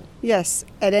role. Yes.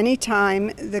 At any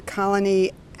time, the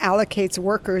colony allocates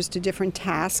workers to different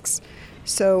tasks.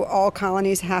 So all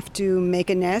colonies have to make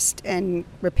a nest and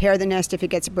repair the nest if it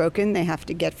gets broken. They have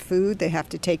to get food. They have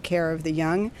to take care of the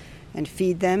young and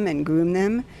feed them and groom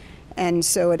them. And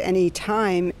so at any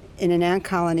time in an ant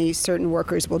colony, certain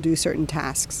workers will do certain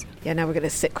tasks. Yeah, now we're going to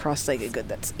sit cross-legged. Good,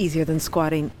 that's easier than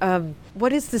squatting.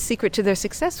 What is the secret to their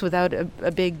success without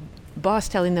a big boss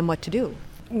telling them what to do?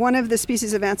 One of the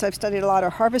species of ants I've studied a lot are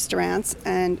harvester ants,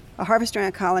 and a harvester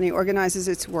ant colony organizes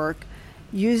its work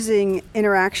using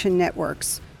interaction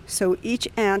networks. So each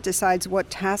ant decides what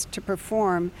task to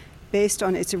perform based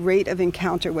on its rate of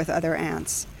encounter with other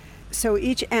ants. So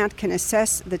each ant can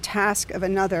assess the task of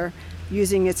another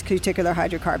using its cuticular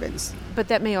hydrocarbons. But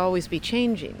that may always be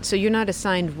changing. So you're not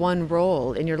assigned one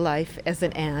role in your life as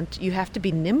an ant. You have to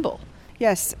be nimble.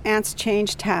 Yes, ants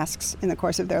change tasks in the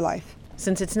course of their life.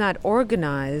 Since it's not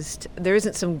organized, there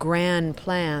isn't some grand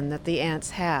plan that the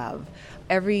ants have.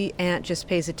 Every ant just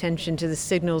pays attention to the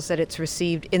signals that it's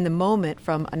received in the moment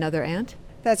from another ant?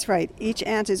 That's right. Each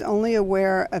ant is only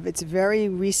aware of its very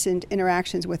recent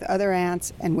interactions with other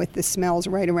ants and with the smells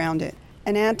right around it.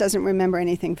 An ant doesn't remember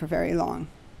anything for very long.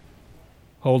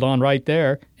 Hold on right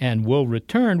there, and we'll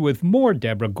return with more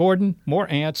Deborah Gordon, more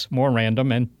ants, more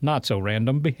random and not so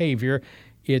random behavior.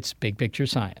 It's Big Picture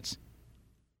Science.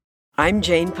 I'm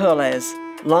Jane Perlez,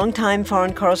 longtime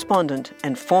foreign correspondent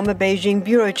and former Beijing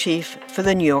bureau chief for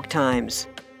the New York Times.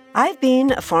 I've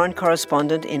been a foreign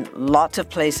correspondent in lots of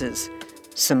places: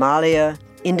 Somalia,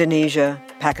 Indonesia,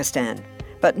 Pakistan,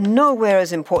 but nowhere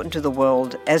as important to the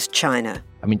world as China.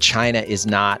 I mean, China is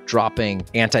not dropping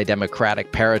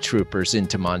anti-democratic paratroopers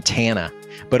into Montana.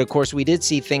 But of course, we did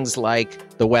see things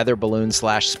like the weather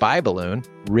balloon/spy balloon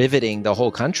riveting the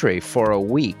whole country for a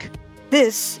week.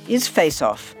 This is Face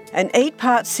Off, an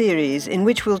 8-part series in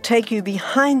which we'll take you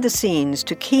behind the scenes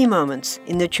to key moments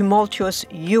in the tumultuous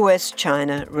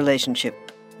U.S.-China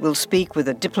relationship. We'll speak with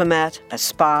a diplomat, a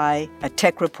spy, a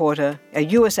tech reporter, a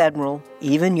U.S. admiral,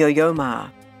 even Yo-Yo Ma.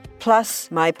 Plus,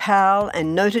 my pal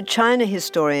and noted China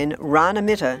historian Rana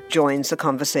Mitter joins the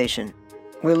conversation.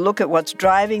 We'll look at what's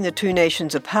driving the two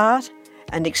nations apart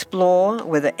and explore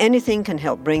whether anything can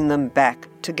help bring them back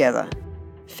together.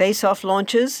 Face Off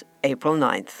launches April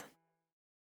 9th.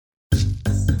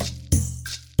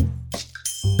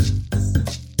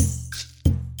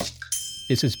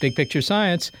 This is Big Picture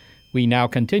Science. We now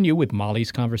continue with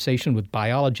Molly's conversation with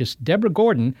biologist Deborah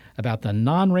Gordon about the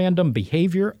non-random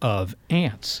behavior of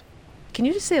ants. Can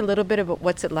you just say a little bit about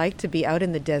what's it like to be out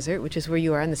in the desert, which is where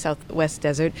you are in the Southwest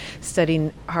desert,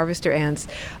 studying harvester ants,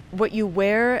 what you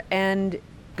wear, and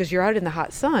because you're out in the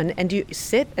hot sun, and do you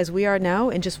sit as we are now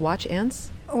and just watch ants?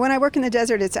 When I work in the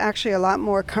desert, it's actually a lot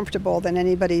more comfortable than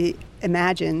anybody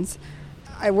imagines.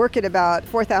 I work at about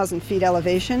 4,000 feet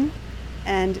elevation,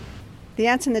 and the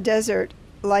ants in the desert,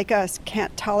 like us,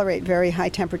 can't tolerate very high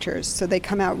temperatures. So they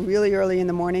come out really early in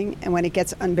the morning, and when it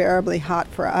gets unbearably hot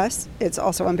for us, it's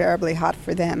also unbearably hot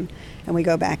for them, and we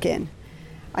go back in.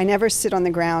 I never sit on the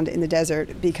ground in the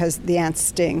desert because the ants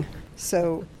sting.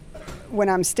 So when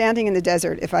I'm standing in the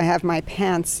desert, if I have my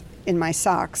pants in my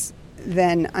socks,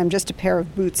 then I'm just a pair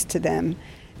of boots to them,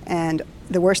 and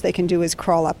the worst they can do is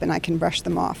crawl up and I can brush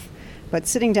them off. But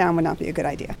sitting down would not be a good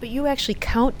idea. But you actually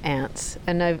count ants,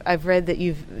 and I've read that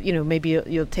maybe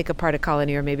you'll take apart a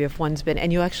colony, or maybe if one's been,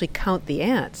 and you actually count the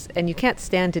ants, and you can't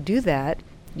stand to do that.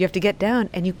 You have to get down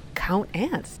and you count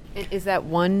ants. Is that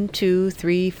 1, 2,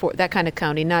 3, 4, that kind of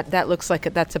counting? Not that looks like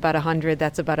that's about 100.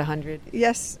 That's about 100.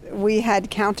 Yes, we had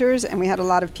counters, and we had a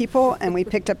lot of people, and we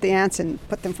picked up the ants and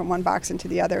put them from one box into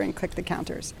the other and clicked the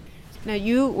counters. Now,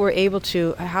 you were able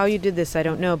to, how you did this, I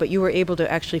don't know, but you were able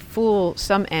to actually fool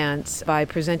some ants by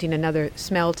presenting another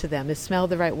smell to them. Is smell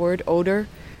the right word? Odor?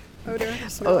 Odor,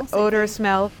 smell. Odor,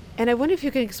 smell. And I wonder if you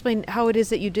can explain how it is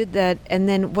that you did that, and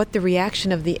then what the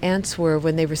reaction of the ants were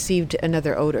when they received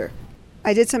another odor.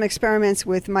 I did some experiments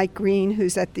with Mike Green,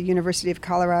 who's at the University of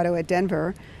Colorado at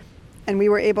Denver, and we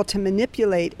were able to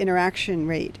manipulate interaction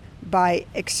rate by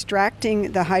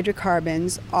extracting the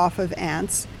hydrocarbons off of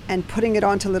ants and putting it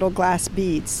onto little glass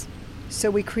beads. So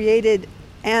we created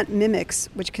ant mimics,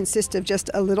 which consist of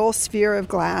just a little sphere of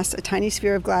glass, a tiny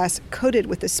sphere of glass coated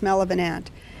with the smell of an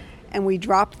ant. And we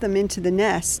dropped them into the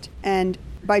nest, and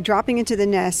by dropping into the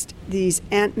nest these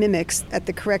ant mimics at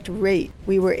the correct rate,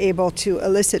 we were able to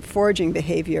elicit foraging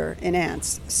behavior in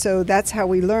ants. So that's how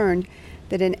we learned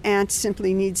that an ant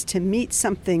simply needs to meet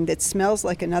something that smells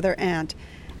like another ant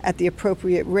at the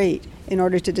appropriate rate in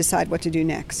order to decide what to do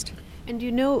next. And do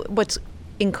you know what's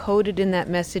encoded in that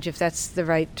message, if that's the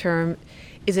right term?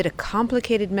 Is it a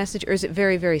complicated message, or is it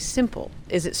very, very simple?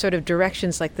 Is it sort of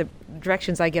directions like the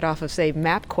directions I get off of, say,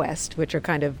 MapQuest, which are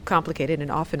kind of complicated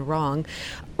and often wrong?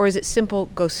 Or is it simple,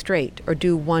 go straight, or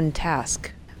do one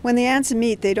task? When the ants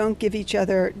meet, they don't give each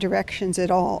other directions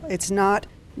at all. It's not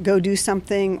go do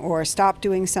something or stop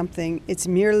doing something. It's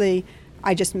merely,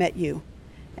 I just met you.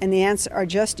 And the ants are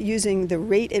just using the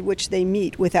rate at which they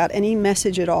meet without any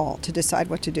message at all to decide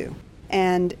what to do.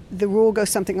 And the rule goes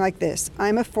something like this.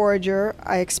 I'm a forager.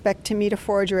 I expect to meet a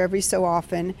forager every so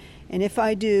often. And if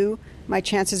I do, my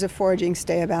chances of foraging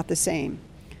stay about the same.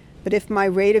 But if my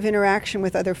rate of interaction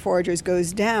with other foragers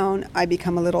goes down, I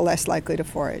become a little less likely to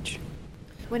forage.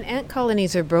 When ant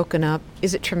colonies are broken up,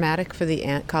 is it traumatic for the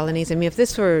ant colonies? I mean, if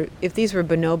these were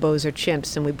bonobos or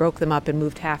chimps and we broke them up and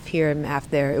moved half here and half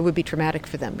there, it would be traumatic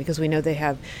for them because we know they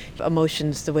have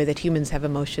emotions the way that humans have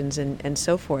emotions and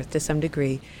so forth to some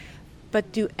degree.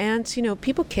 But do ants,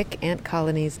 people kick ant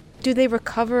colonies. Do they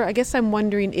recover? I guess I'm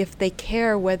wondering if they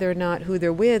care whether or not who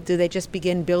they're with, do they just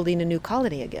begin building a new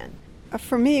colony again?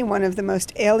 For me, one of the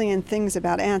most alien things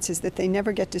about ants is that they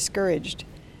never get discouraged.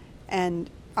 And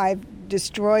I've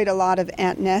destroyed a lot of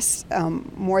ant nests,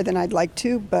 more than I'd like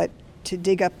to, but to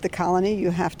dig up the colony,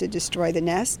 you have to destroy the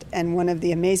nest. And one of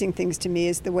the amazing things to me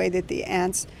is the way that the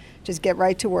ants just get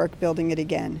right to work building it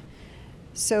again.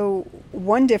 So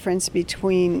one difference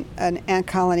between an ant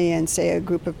colony and, say, a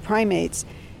group of primates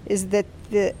is that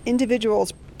the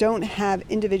individuals don't have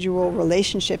individual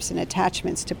relationships and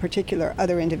attachments to particular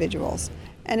other individuals.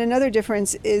 And another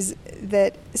difference is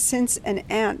that since an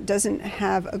ant doesn't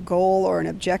have a goal or an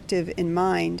objective in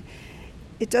mind,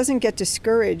 it doesn't get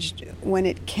discouraged when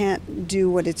it can't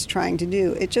do what it's trying to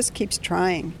do. It just keeps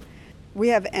trying. We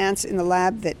have ants in the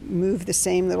lab that move the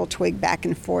same little twig back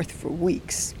and forth for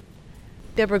weeks.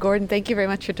 Deborah Gordon, thank you very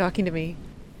much for talking to me.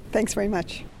 Thanks very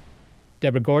much.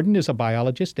 Deborah Gordon is a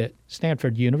biologist at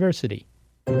Stanford University.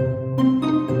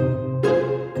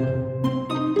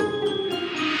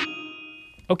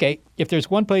 Okay, if there's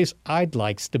one place I'd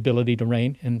like stability to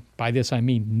reign, and by this I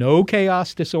mean no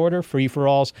chaos, disorder,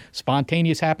 free-for-alls,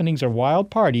 spontaneous happenings, or wild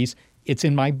parties, it's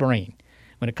in my brain.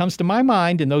 When it comes to my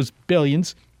mind and those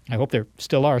billions, I hope there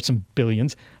still are some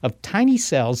billions, of tiny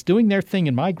cells doing their thing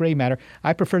in my gray matter,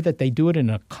 I prefer that they do it in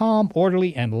a calm,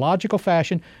 orderly, and logical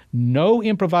fashion. No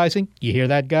improvising. You hear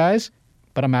that, guys?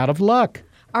 But I'm out of luck.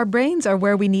 Our brains are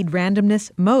where we need randomness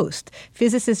most.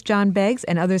 Physicist John Beggs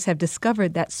and others have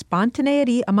discovered that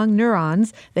spontaneity among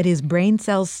neurons, that is, brain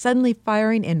cells suddenly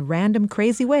firing in random,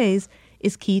 crazy ways,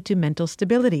 is key to mental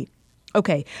stability.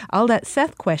 Okay, I'll let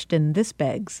Seth question this,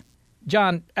 Beggs.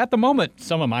 John, at the moment,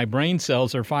 some of my brain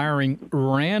cells are firing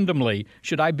randomly.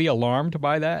 Should I be alarmed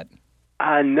by that?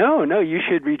 No, you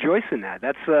should rejoice in that.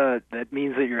 That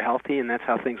means that you're healthy, and that's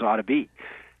how things ought to be.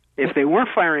 If they weren't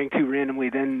firing too randomly,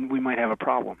 then we might have a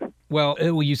problem. Well,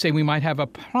 you say we might have a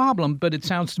problem, but it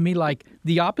sounds to me like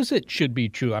the opposite should be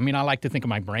true. I mean, I like to think of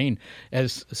my brain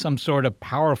as some sort of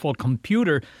powerful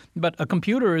computer, but a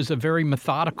computer is a very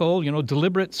methodical,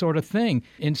 deliberate sort of thing.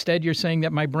 Instead, you're saying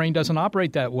that my brain doesn't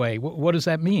operate that way. What does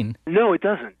that mean? No, it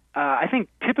doesn't. I think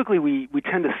typically we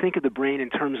tend to think of the brain in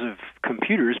terms of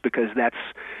computers because that's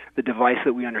the device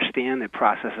that we understand that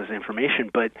processes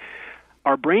information, but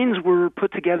our brains were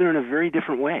put together in a very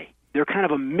different way. They're kind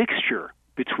of a mixture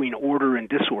between order and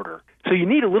disorder. So you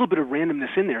need a little bit of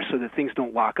randomness in there so that things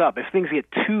don't lock up. If things get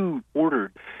too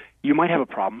ordered, you might have a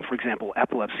problem. For example,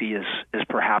 epilepsy is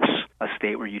perhaps a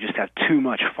state where you just have too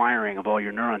much firing of all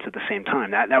your neurons at the same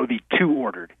time. That would be too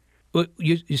ordered. Well,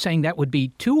 you're saying that would be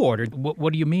too ordered.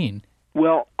 What do you mean?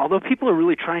 Well, although people are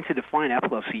really trying to define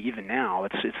epilepsy even now,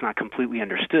 it's not completely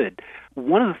understood.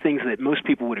 One of the things that most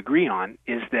people would agree on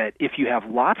is that if you have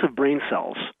lots of brain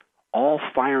cells all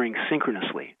firing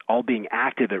synchronously, all being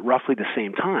active at roughly the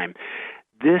same time,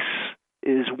 this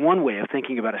is one way of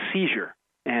thinking about a seizure,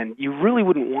 and you really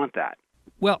wouldn't want that.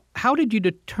 Well, how did you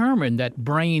determine that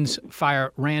brains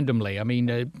fire randomly? I mean,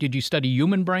 did you study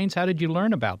human brains? How did you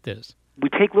learn about this? We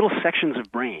take little sections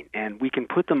of brain, and we can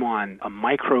put them on a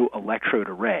microelectrode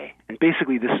array. And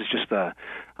basically, this is just a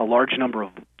large number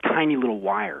of tiny little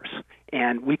wires.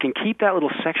 And we can keep that little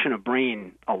section of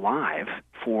brain alive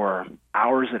for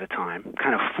hours at a time,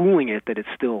 kind of fooling it that it's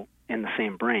still in the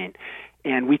same brain.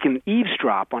 And we can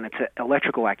eavesdrop on its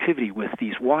electrical activity with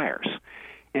these wires.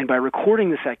 And by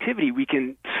recording this activity, we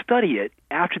can study it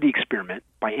after the experiment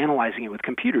by analyzing it with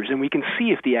computers. And we can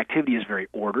see if the activity is very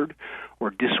ordered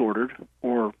or disordered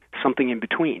or something in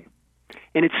between.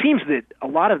 And it seems that a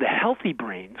lot of the healthy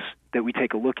brains that we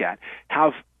take a look at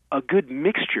have a good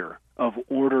mixture of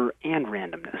order and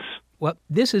randomness. Well,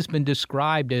 this has been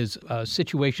described as a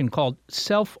situation called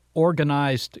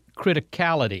self-organized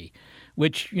criticality,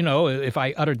 which, if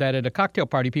I uttered that at a cocktail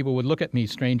party, people would look at me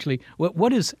strangely.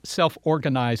 What is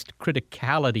self-organized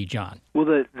criticality, John? Well,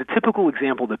 the typical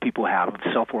example that people have of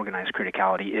self-organized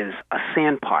criticality is a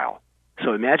sand pile.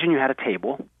 So imagine you had a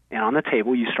table, and on the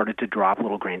table you started to drop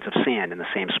little grains of sand in the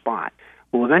same spot.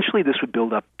 Well, eventually this would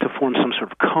build up to form some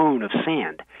sort of cone of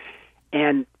sand.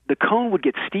 And the cone would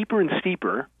get steeper and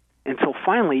steeper until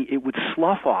finally it would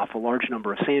slough off a large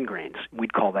number of sand grains.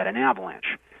 We'd call that an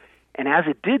avalanche. And as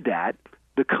it did that,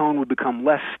 the cone would become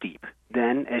less steep.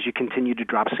 Then, as you continue to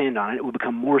drop sand on it, it would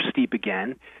become more steep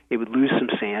again. It would lose some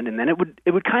sand, and then it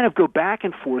would kind of go back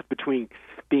and forth between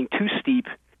being too steep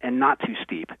and not too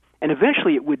steep. And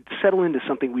eventually it would settle into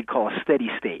something we'd call a steady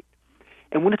state.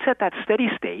 And when it's at that steady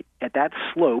state, at that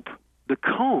slope, the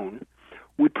cone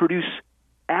would produce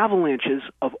avalanches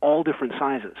of all different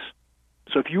sizes.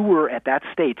 So if you were at that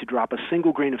state to drop a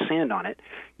single grain of sand on it,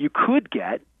 you could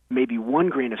get maybe one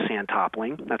grain of sand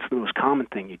toppling. That's the most common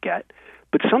thing you get.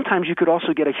 But sometimes you could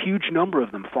also get a huge number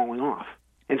of them falling off.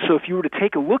 And so if you were to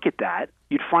take a look at that,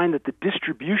 you'd find that the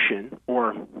distribution,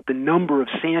 or the number of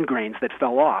sand grains that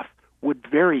fell off, would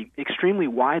vary extremely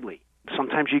widely.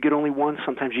 Sometimes you get only one,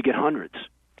 sometimes you get hundreds.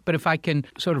 But if I can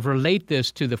sort of relate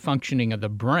this to the functioning of the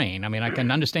brain, I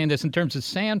can understand this in terms of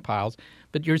sand piles,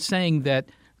 but you're saying that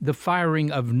the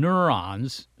firing of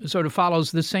neurons sort of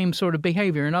follows the same sort of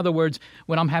behavior. In other words,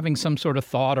 when I'm having some sort of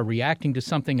thought or reacting to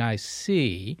something I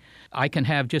see, I can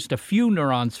have just a few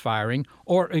neurons firing,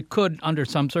 or it could, under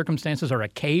some circumstances or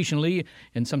occasionally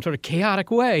in some sort of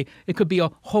chaotic way, it could be a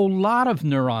whole lot of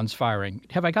neurons firing.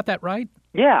 Have I got that right?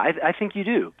 Yeah, I think you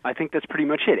do. I think that's pretty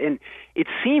much it. And it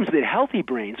seems that healthy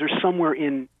brains are somewhere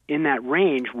in that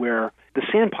range where the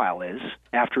sand pile is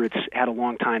after it's had a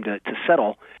long time to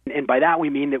settle. And by that we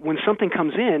mean that when something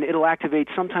comes in, it'll activate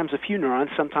sometimes a few neurons,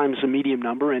 sometimes a medium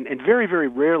number, and very, very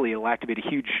rarely it'll activate a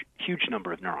huge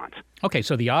number of neurons. Okay,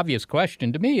 so the obvious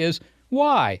question to me is,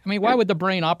 why? Why would the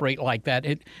brain operate like that?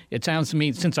 It sounds to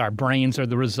me, since our brains are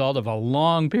the result of a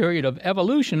long period of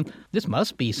evolution, this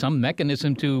must be some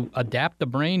mechanism to adapt the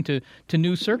brain to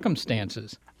new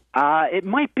circumstances. It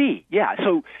might be, yeah.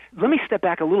 So let me step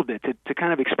back a little bit to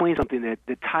kind of explain something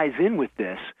that ties in with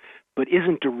this, but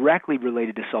isn't directly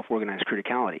related to self-organized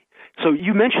criticality. So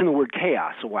you mentioned the word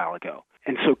chaos a while ago.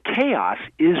 And so chaos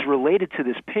is related to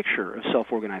this picture of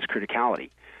self-organized criticality.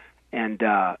 And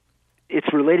it's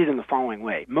related in the following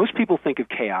way. Most people think of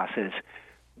chaos as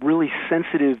really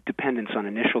sensitive dependence on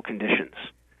initial conditions.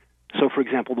 So, for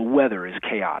example, the weather is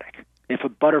chaotic. If a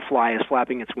butterfly is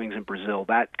flapping its wings in Brazil,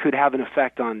 that could have an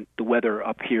effect on the weather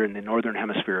up here in the northern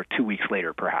hemisphere 2 weeks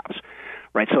later, perhaps.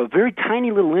 Right? So a very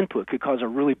tiny little input could cause a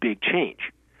really big change.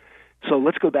 So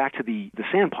let's go back to the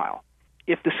sand pile.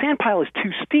 If the sand pile is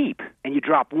too steep and you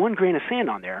drop one grain of sand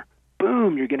on there,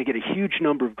 boom, you're going to get a huge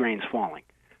number of grains falling.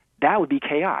 That would be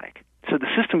chaotic. So the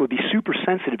system would be super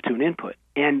sensitive to an input.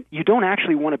 And you don't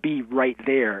actually want to be right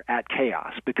there at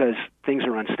chaos because things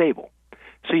are unstable.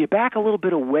 So you back a little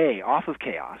bit away off of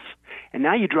chaos, and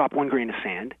now you drop one grain of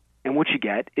sand, and what you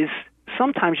get is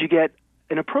sometimes you get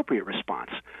an appropriate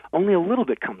response. Only a little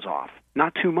bit comes off,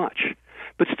 not too much.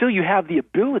 But still you have the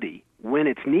ability, when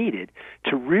it's needed,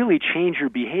 to really change your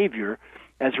behavior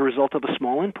as a result of a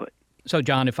small input. So,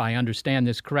 John, if I understand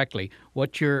this correctly,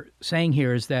 what you're saying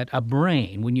here is that a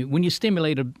brain, when you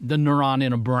stimulate the neuron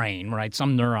in a brain, right,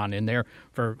 some neuron in there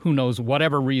for who knows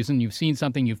whatever reason, you've seen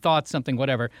something, you've thought something,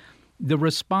 whatever, the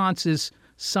response is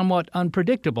somewhat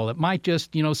unpredictable. It might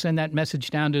just, send that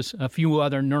message down to a few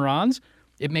other neurons.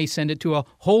 It may send it to a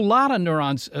whole lot of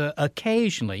neurons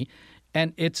occasionally,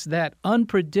 and it's that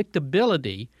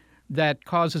unpredictability that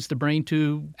causes the brain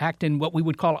to act in what we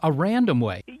would call a random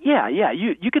way. Yeah.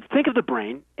 You could think of the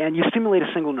brain and you stimulate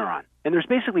a single neuron. And there's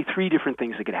basically three different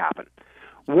things that could happen.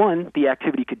 One, the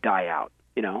activity could die out,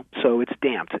 so it's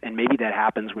damped. And maybe that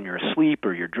happens when you're asleep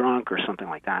or you're drunk or something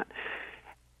like that.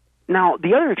 Now,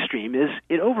 the other extreme is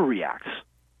it overreacts.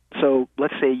 So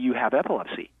let's say you have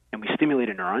epilepsy and we stimulate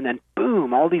a neuron, then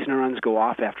boom, all these neurons go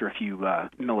off after a few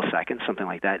milliseconds, something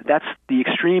like that. That's the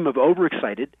extreme of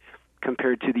overexcited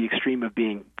compared to the extreme of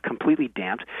being completely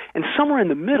damped. And somewhere in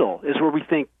the middle is where we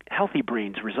think healthy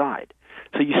brains reside.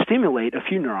 So you stimulate a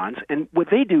few neurons, and what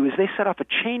they do is they set off a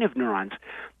chain of neurons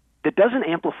that doesn't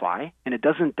amplify and it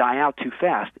doesn't die out too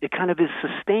fast. It kind of is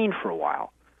sustained for a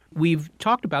while. We've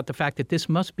talked about the fact that this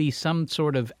must be some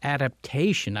sort of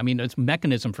adaptation. It's a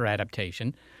mechanism for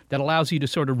adaptation that allows you to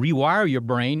sort of rewire your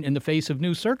brain in the face of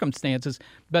new circumstances.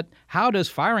 But how does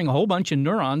firing a whole bunch of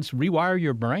neurons rewire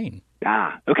your brain?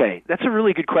 Okay. That's a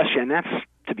really good question. That's,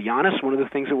 to be honest, one of the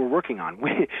things that we're working on.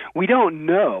 We don't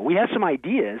know. We have some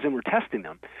ideas and we're testing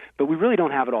them, but we really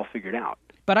don't have it all figured out.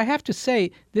 But I have to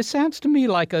say, this sounds to me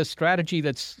like a strategy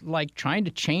that's like trying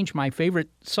to change my favorite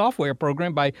software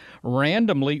program by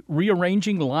randomly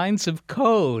rearranging lines of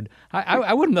code.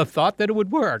 I wouldn't have thought that it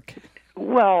would work.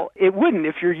 Well, it wouldn't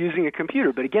if you're using a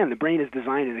computer, but again, the brain is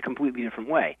designed in a completely different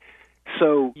way.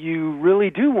 So you really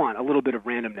do want a little bit of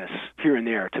randomness here and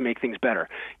there to make things better.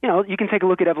 You can take a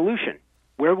look at evolution.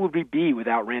 Where would we be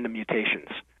without random mutations,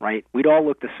 right? We'd all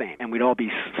look the same, and we'd all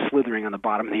be slithering on the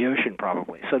bottom of the ocean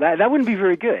probably. So that wouldn't be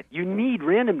very good. You need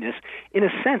randomness. In a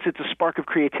sense, it's a spark of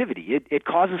creativity. It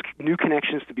causes new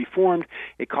connections to be formed.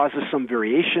 It causes some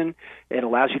variation. It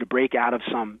allows you to break out of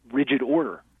some rigid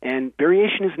order. And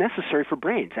variation is necessary for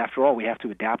brains. After all, we have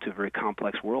to adapt to a very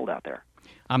complex world out there.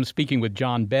 I'm speaking with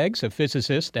John Beggs, a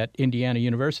physicist at Indiana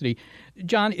University.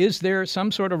 John, is there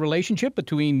some sort of relationship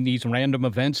between these random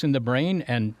events in the brain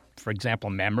and, for example,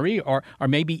 memory or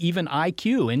maybe even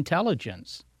IQ,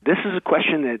 intelligence? This is a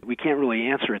question that we can't really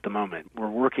answer at the moment. We're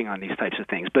working on these types of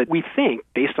things. But we think,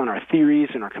 based on our theories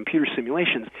and our computer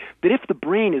simulations, that if the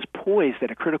brain is poised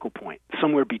at a critical point,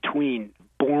 somewhere between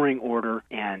boring order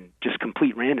and just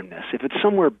complete randomness, if it's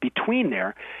somewhere between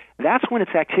there, that's when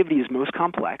its activity is most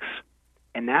complex,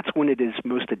 and that's when it is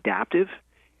most adaptive,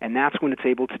 and that's when it's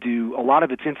able to do a lot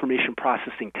of its information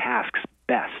processing tasks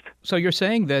best. So you're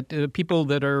saying that people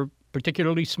that are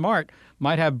particularly smart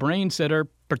might have brains that are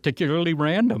particularly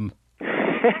random.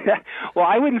 Well,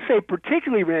 I wouldn't say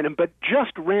particularly random, but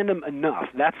just random enough.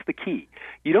 That's the key.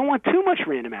 You don't want too much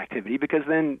random activity because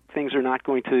then things are not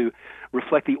going to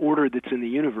reflect the order that's in the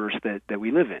universe that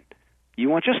we live in. You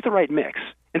want just the right mix.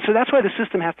 And so that's why the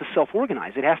system has to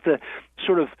self-organize. It has to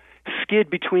sort of skid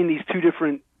between these two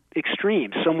different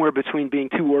extremes, somewhere between being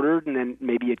too ordered and then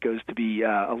maybe it goes to be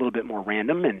a little bit more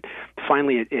random, and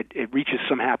finally it reaches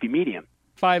some happy medium.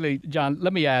 Finally, John,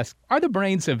 let me ask, are the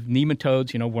brains of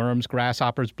nematodes, worms,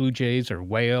 grasshoppers, blue jays, or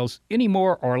whales, any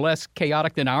more or less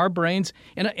chaotic than our brains?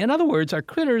 In other words, are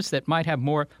critters that might have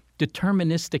more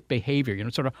deterministic behavior,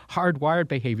 sort of hardwired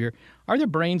behavior, are their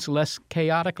brains less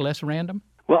chaotic, less random?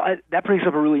 Well, that brings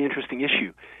up a really interesting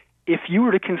issue. If you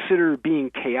were to consider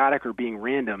being chaotic or being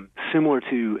random similar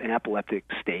to an epileptic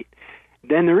state,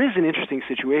 then there is an interesting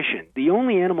situation. The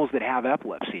only animals that have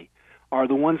epilepsy are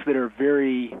the ones that are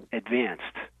very advanced.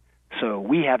 So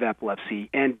we have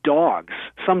epilepsy, and dogs,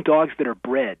 some dogs that are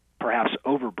bred, perhaps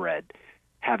overbred,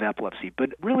 have epilepsy. But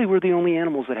really, we're the only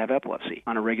animals that have epilepsy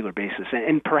on a regular basis.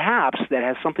 And perhaps that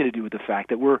has something to do with the fact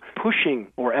that we're pushing,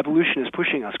 or evolution is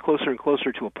pushing us closer and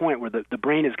closer to a point where the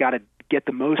brain has got to get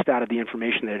the most out of the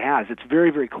information that it has. It's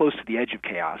very, very close to the edge of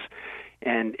chaos.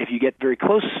 And if you get very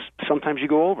close, sometimes you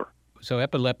go over. So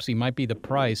epilepsy might be the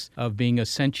price of being a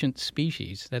sentient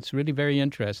species. That's really very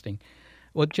interesting.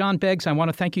 Well, John Beggs, I want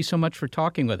to thank you so much for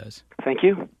talking with us. Thank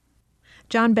you.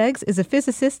 John Beggs is a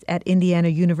physicist at Indiana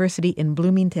University in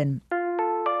Bloomington.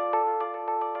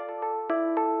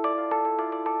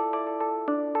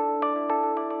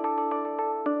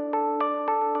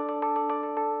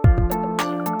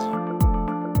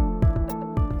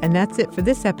 And that's it for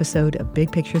this episode of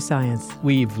Big Picture Science.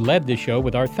 We've led the show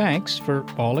with our thanks for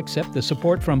all except the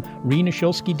support from Rena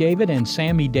Shulsky-David and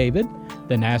Sammy David,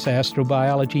 the NASA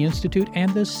Astrobiology Institute,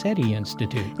 and the SETI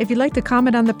Institute. If you'd like to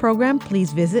comment on the program,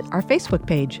 please visit our Facebook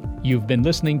page. You've been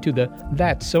listening to the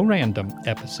That's So Random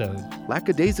episode.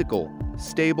 Lackadaisical,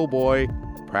 stable boy,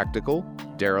 practical,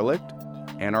 derelict,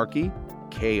 anarchy,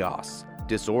 chaos,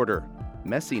 disorder,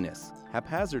 messiness,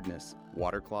 haphazardness,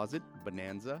 water closet,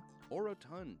 bonanza, or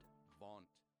rotund.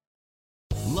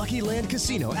 Lucky Land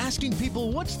Casino, asking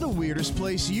people, what's the weirdest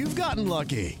place you've gotten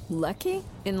lucky? Lucky?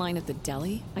 In line at the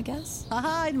deli, I guess?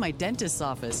 Aha, in my dentist's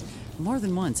office. More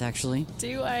than once, actually.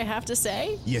 Do I have to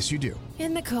say? Yes, you do.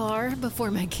 In the car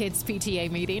before my kids' PTA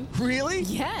meeting. Really?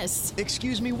 Yes.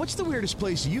 Excuse me, what's the weirdest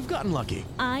place you've gotten lucky?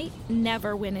 I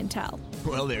never win and tell.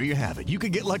 Well, there you have it. You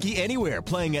can get lucky anywhere,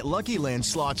 playing at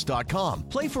LuckyLandSlots.com.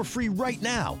 Play for free right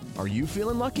now. Are you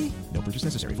feeling lucky? No purchase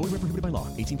necessary. Void where prohibited by law.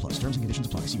 18+. Terms and conditions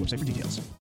apply. See website for details.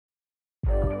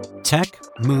 Tech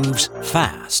moves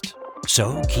fast.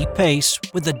 So keep pace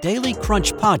with the Daily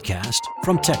Crunch podcast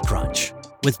from TechCrunch.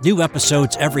 With new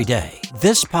episodes every day,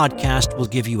 this podcast will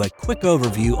give you a quick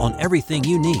overview on everything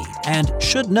you need and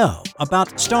should know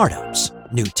about startups,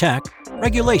 new tech,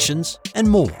 regulations, and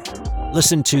more.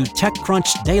 Listen to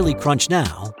TechCrunch Daily Crunch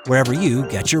now, wherever you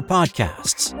get your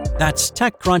podcasts. That's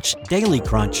TechCrunch Daily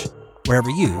Crunch,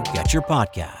 wherever you get your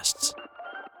podcasts.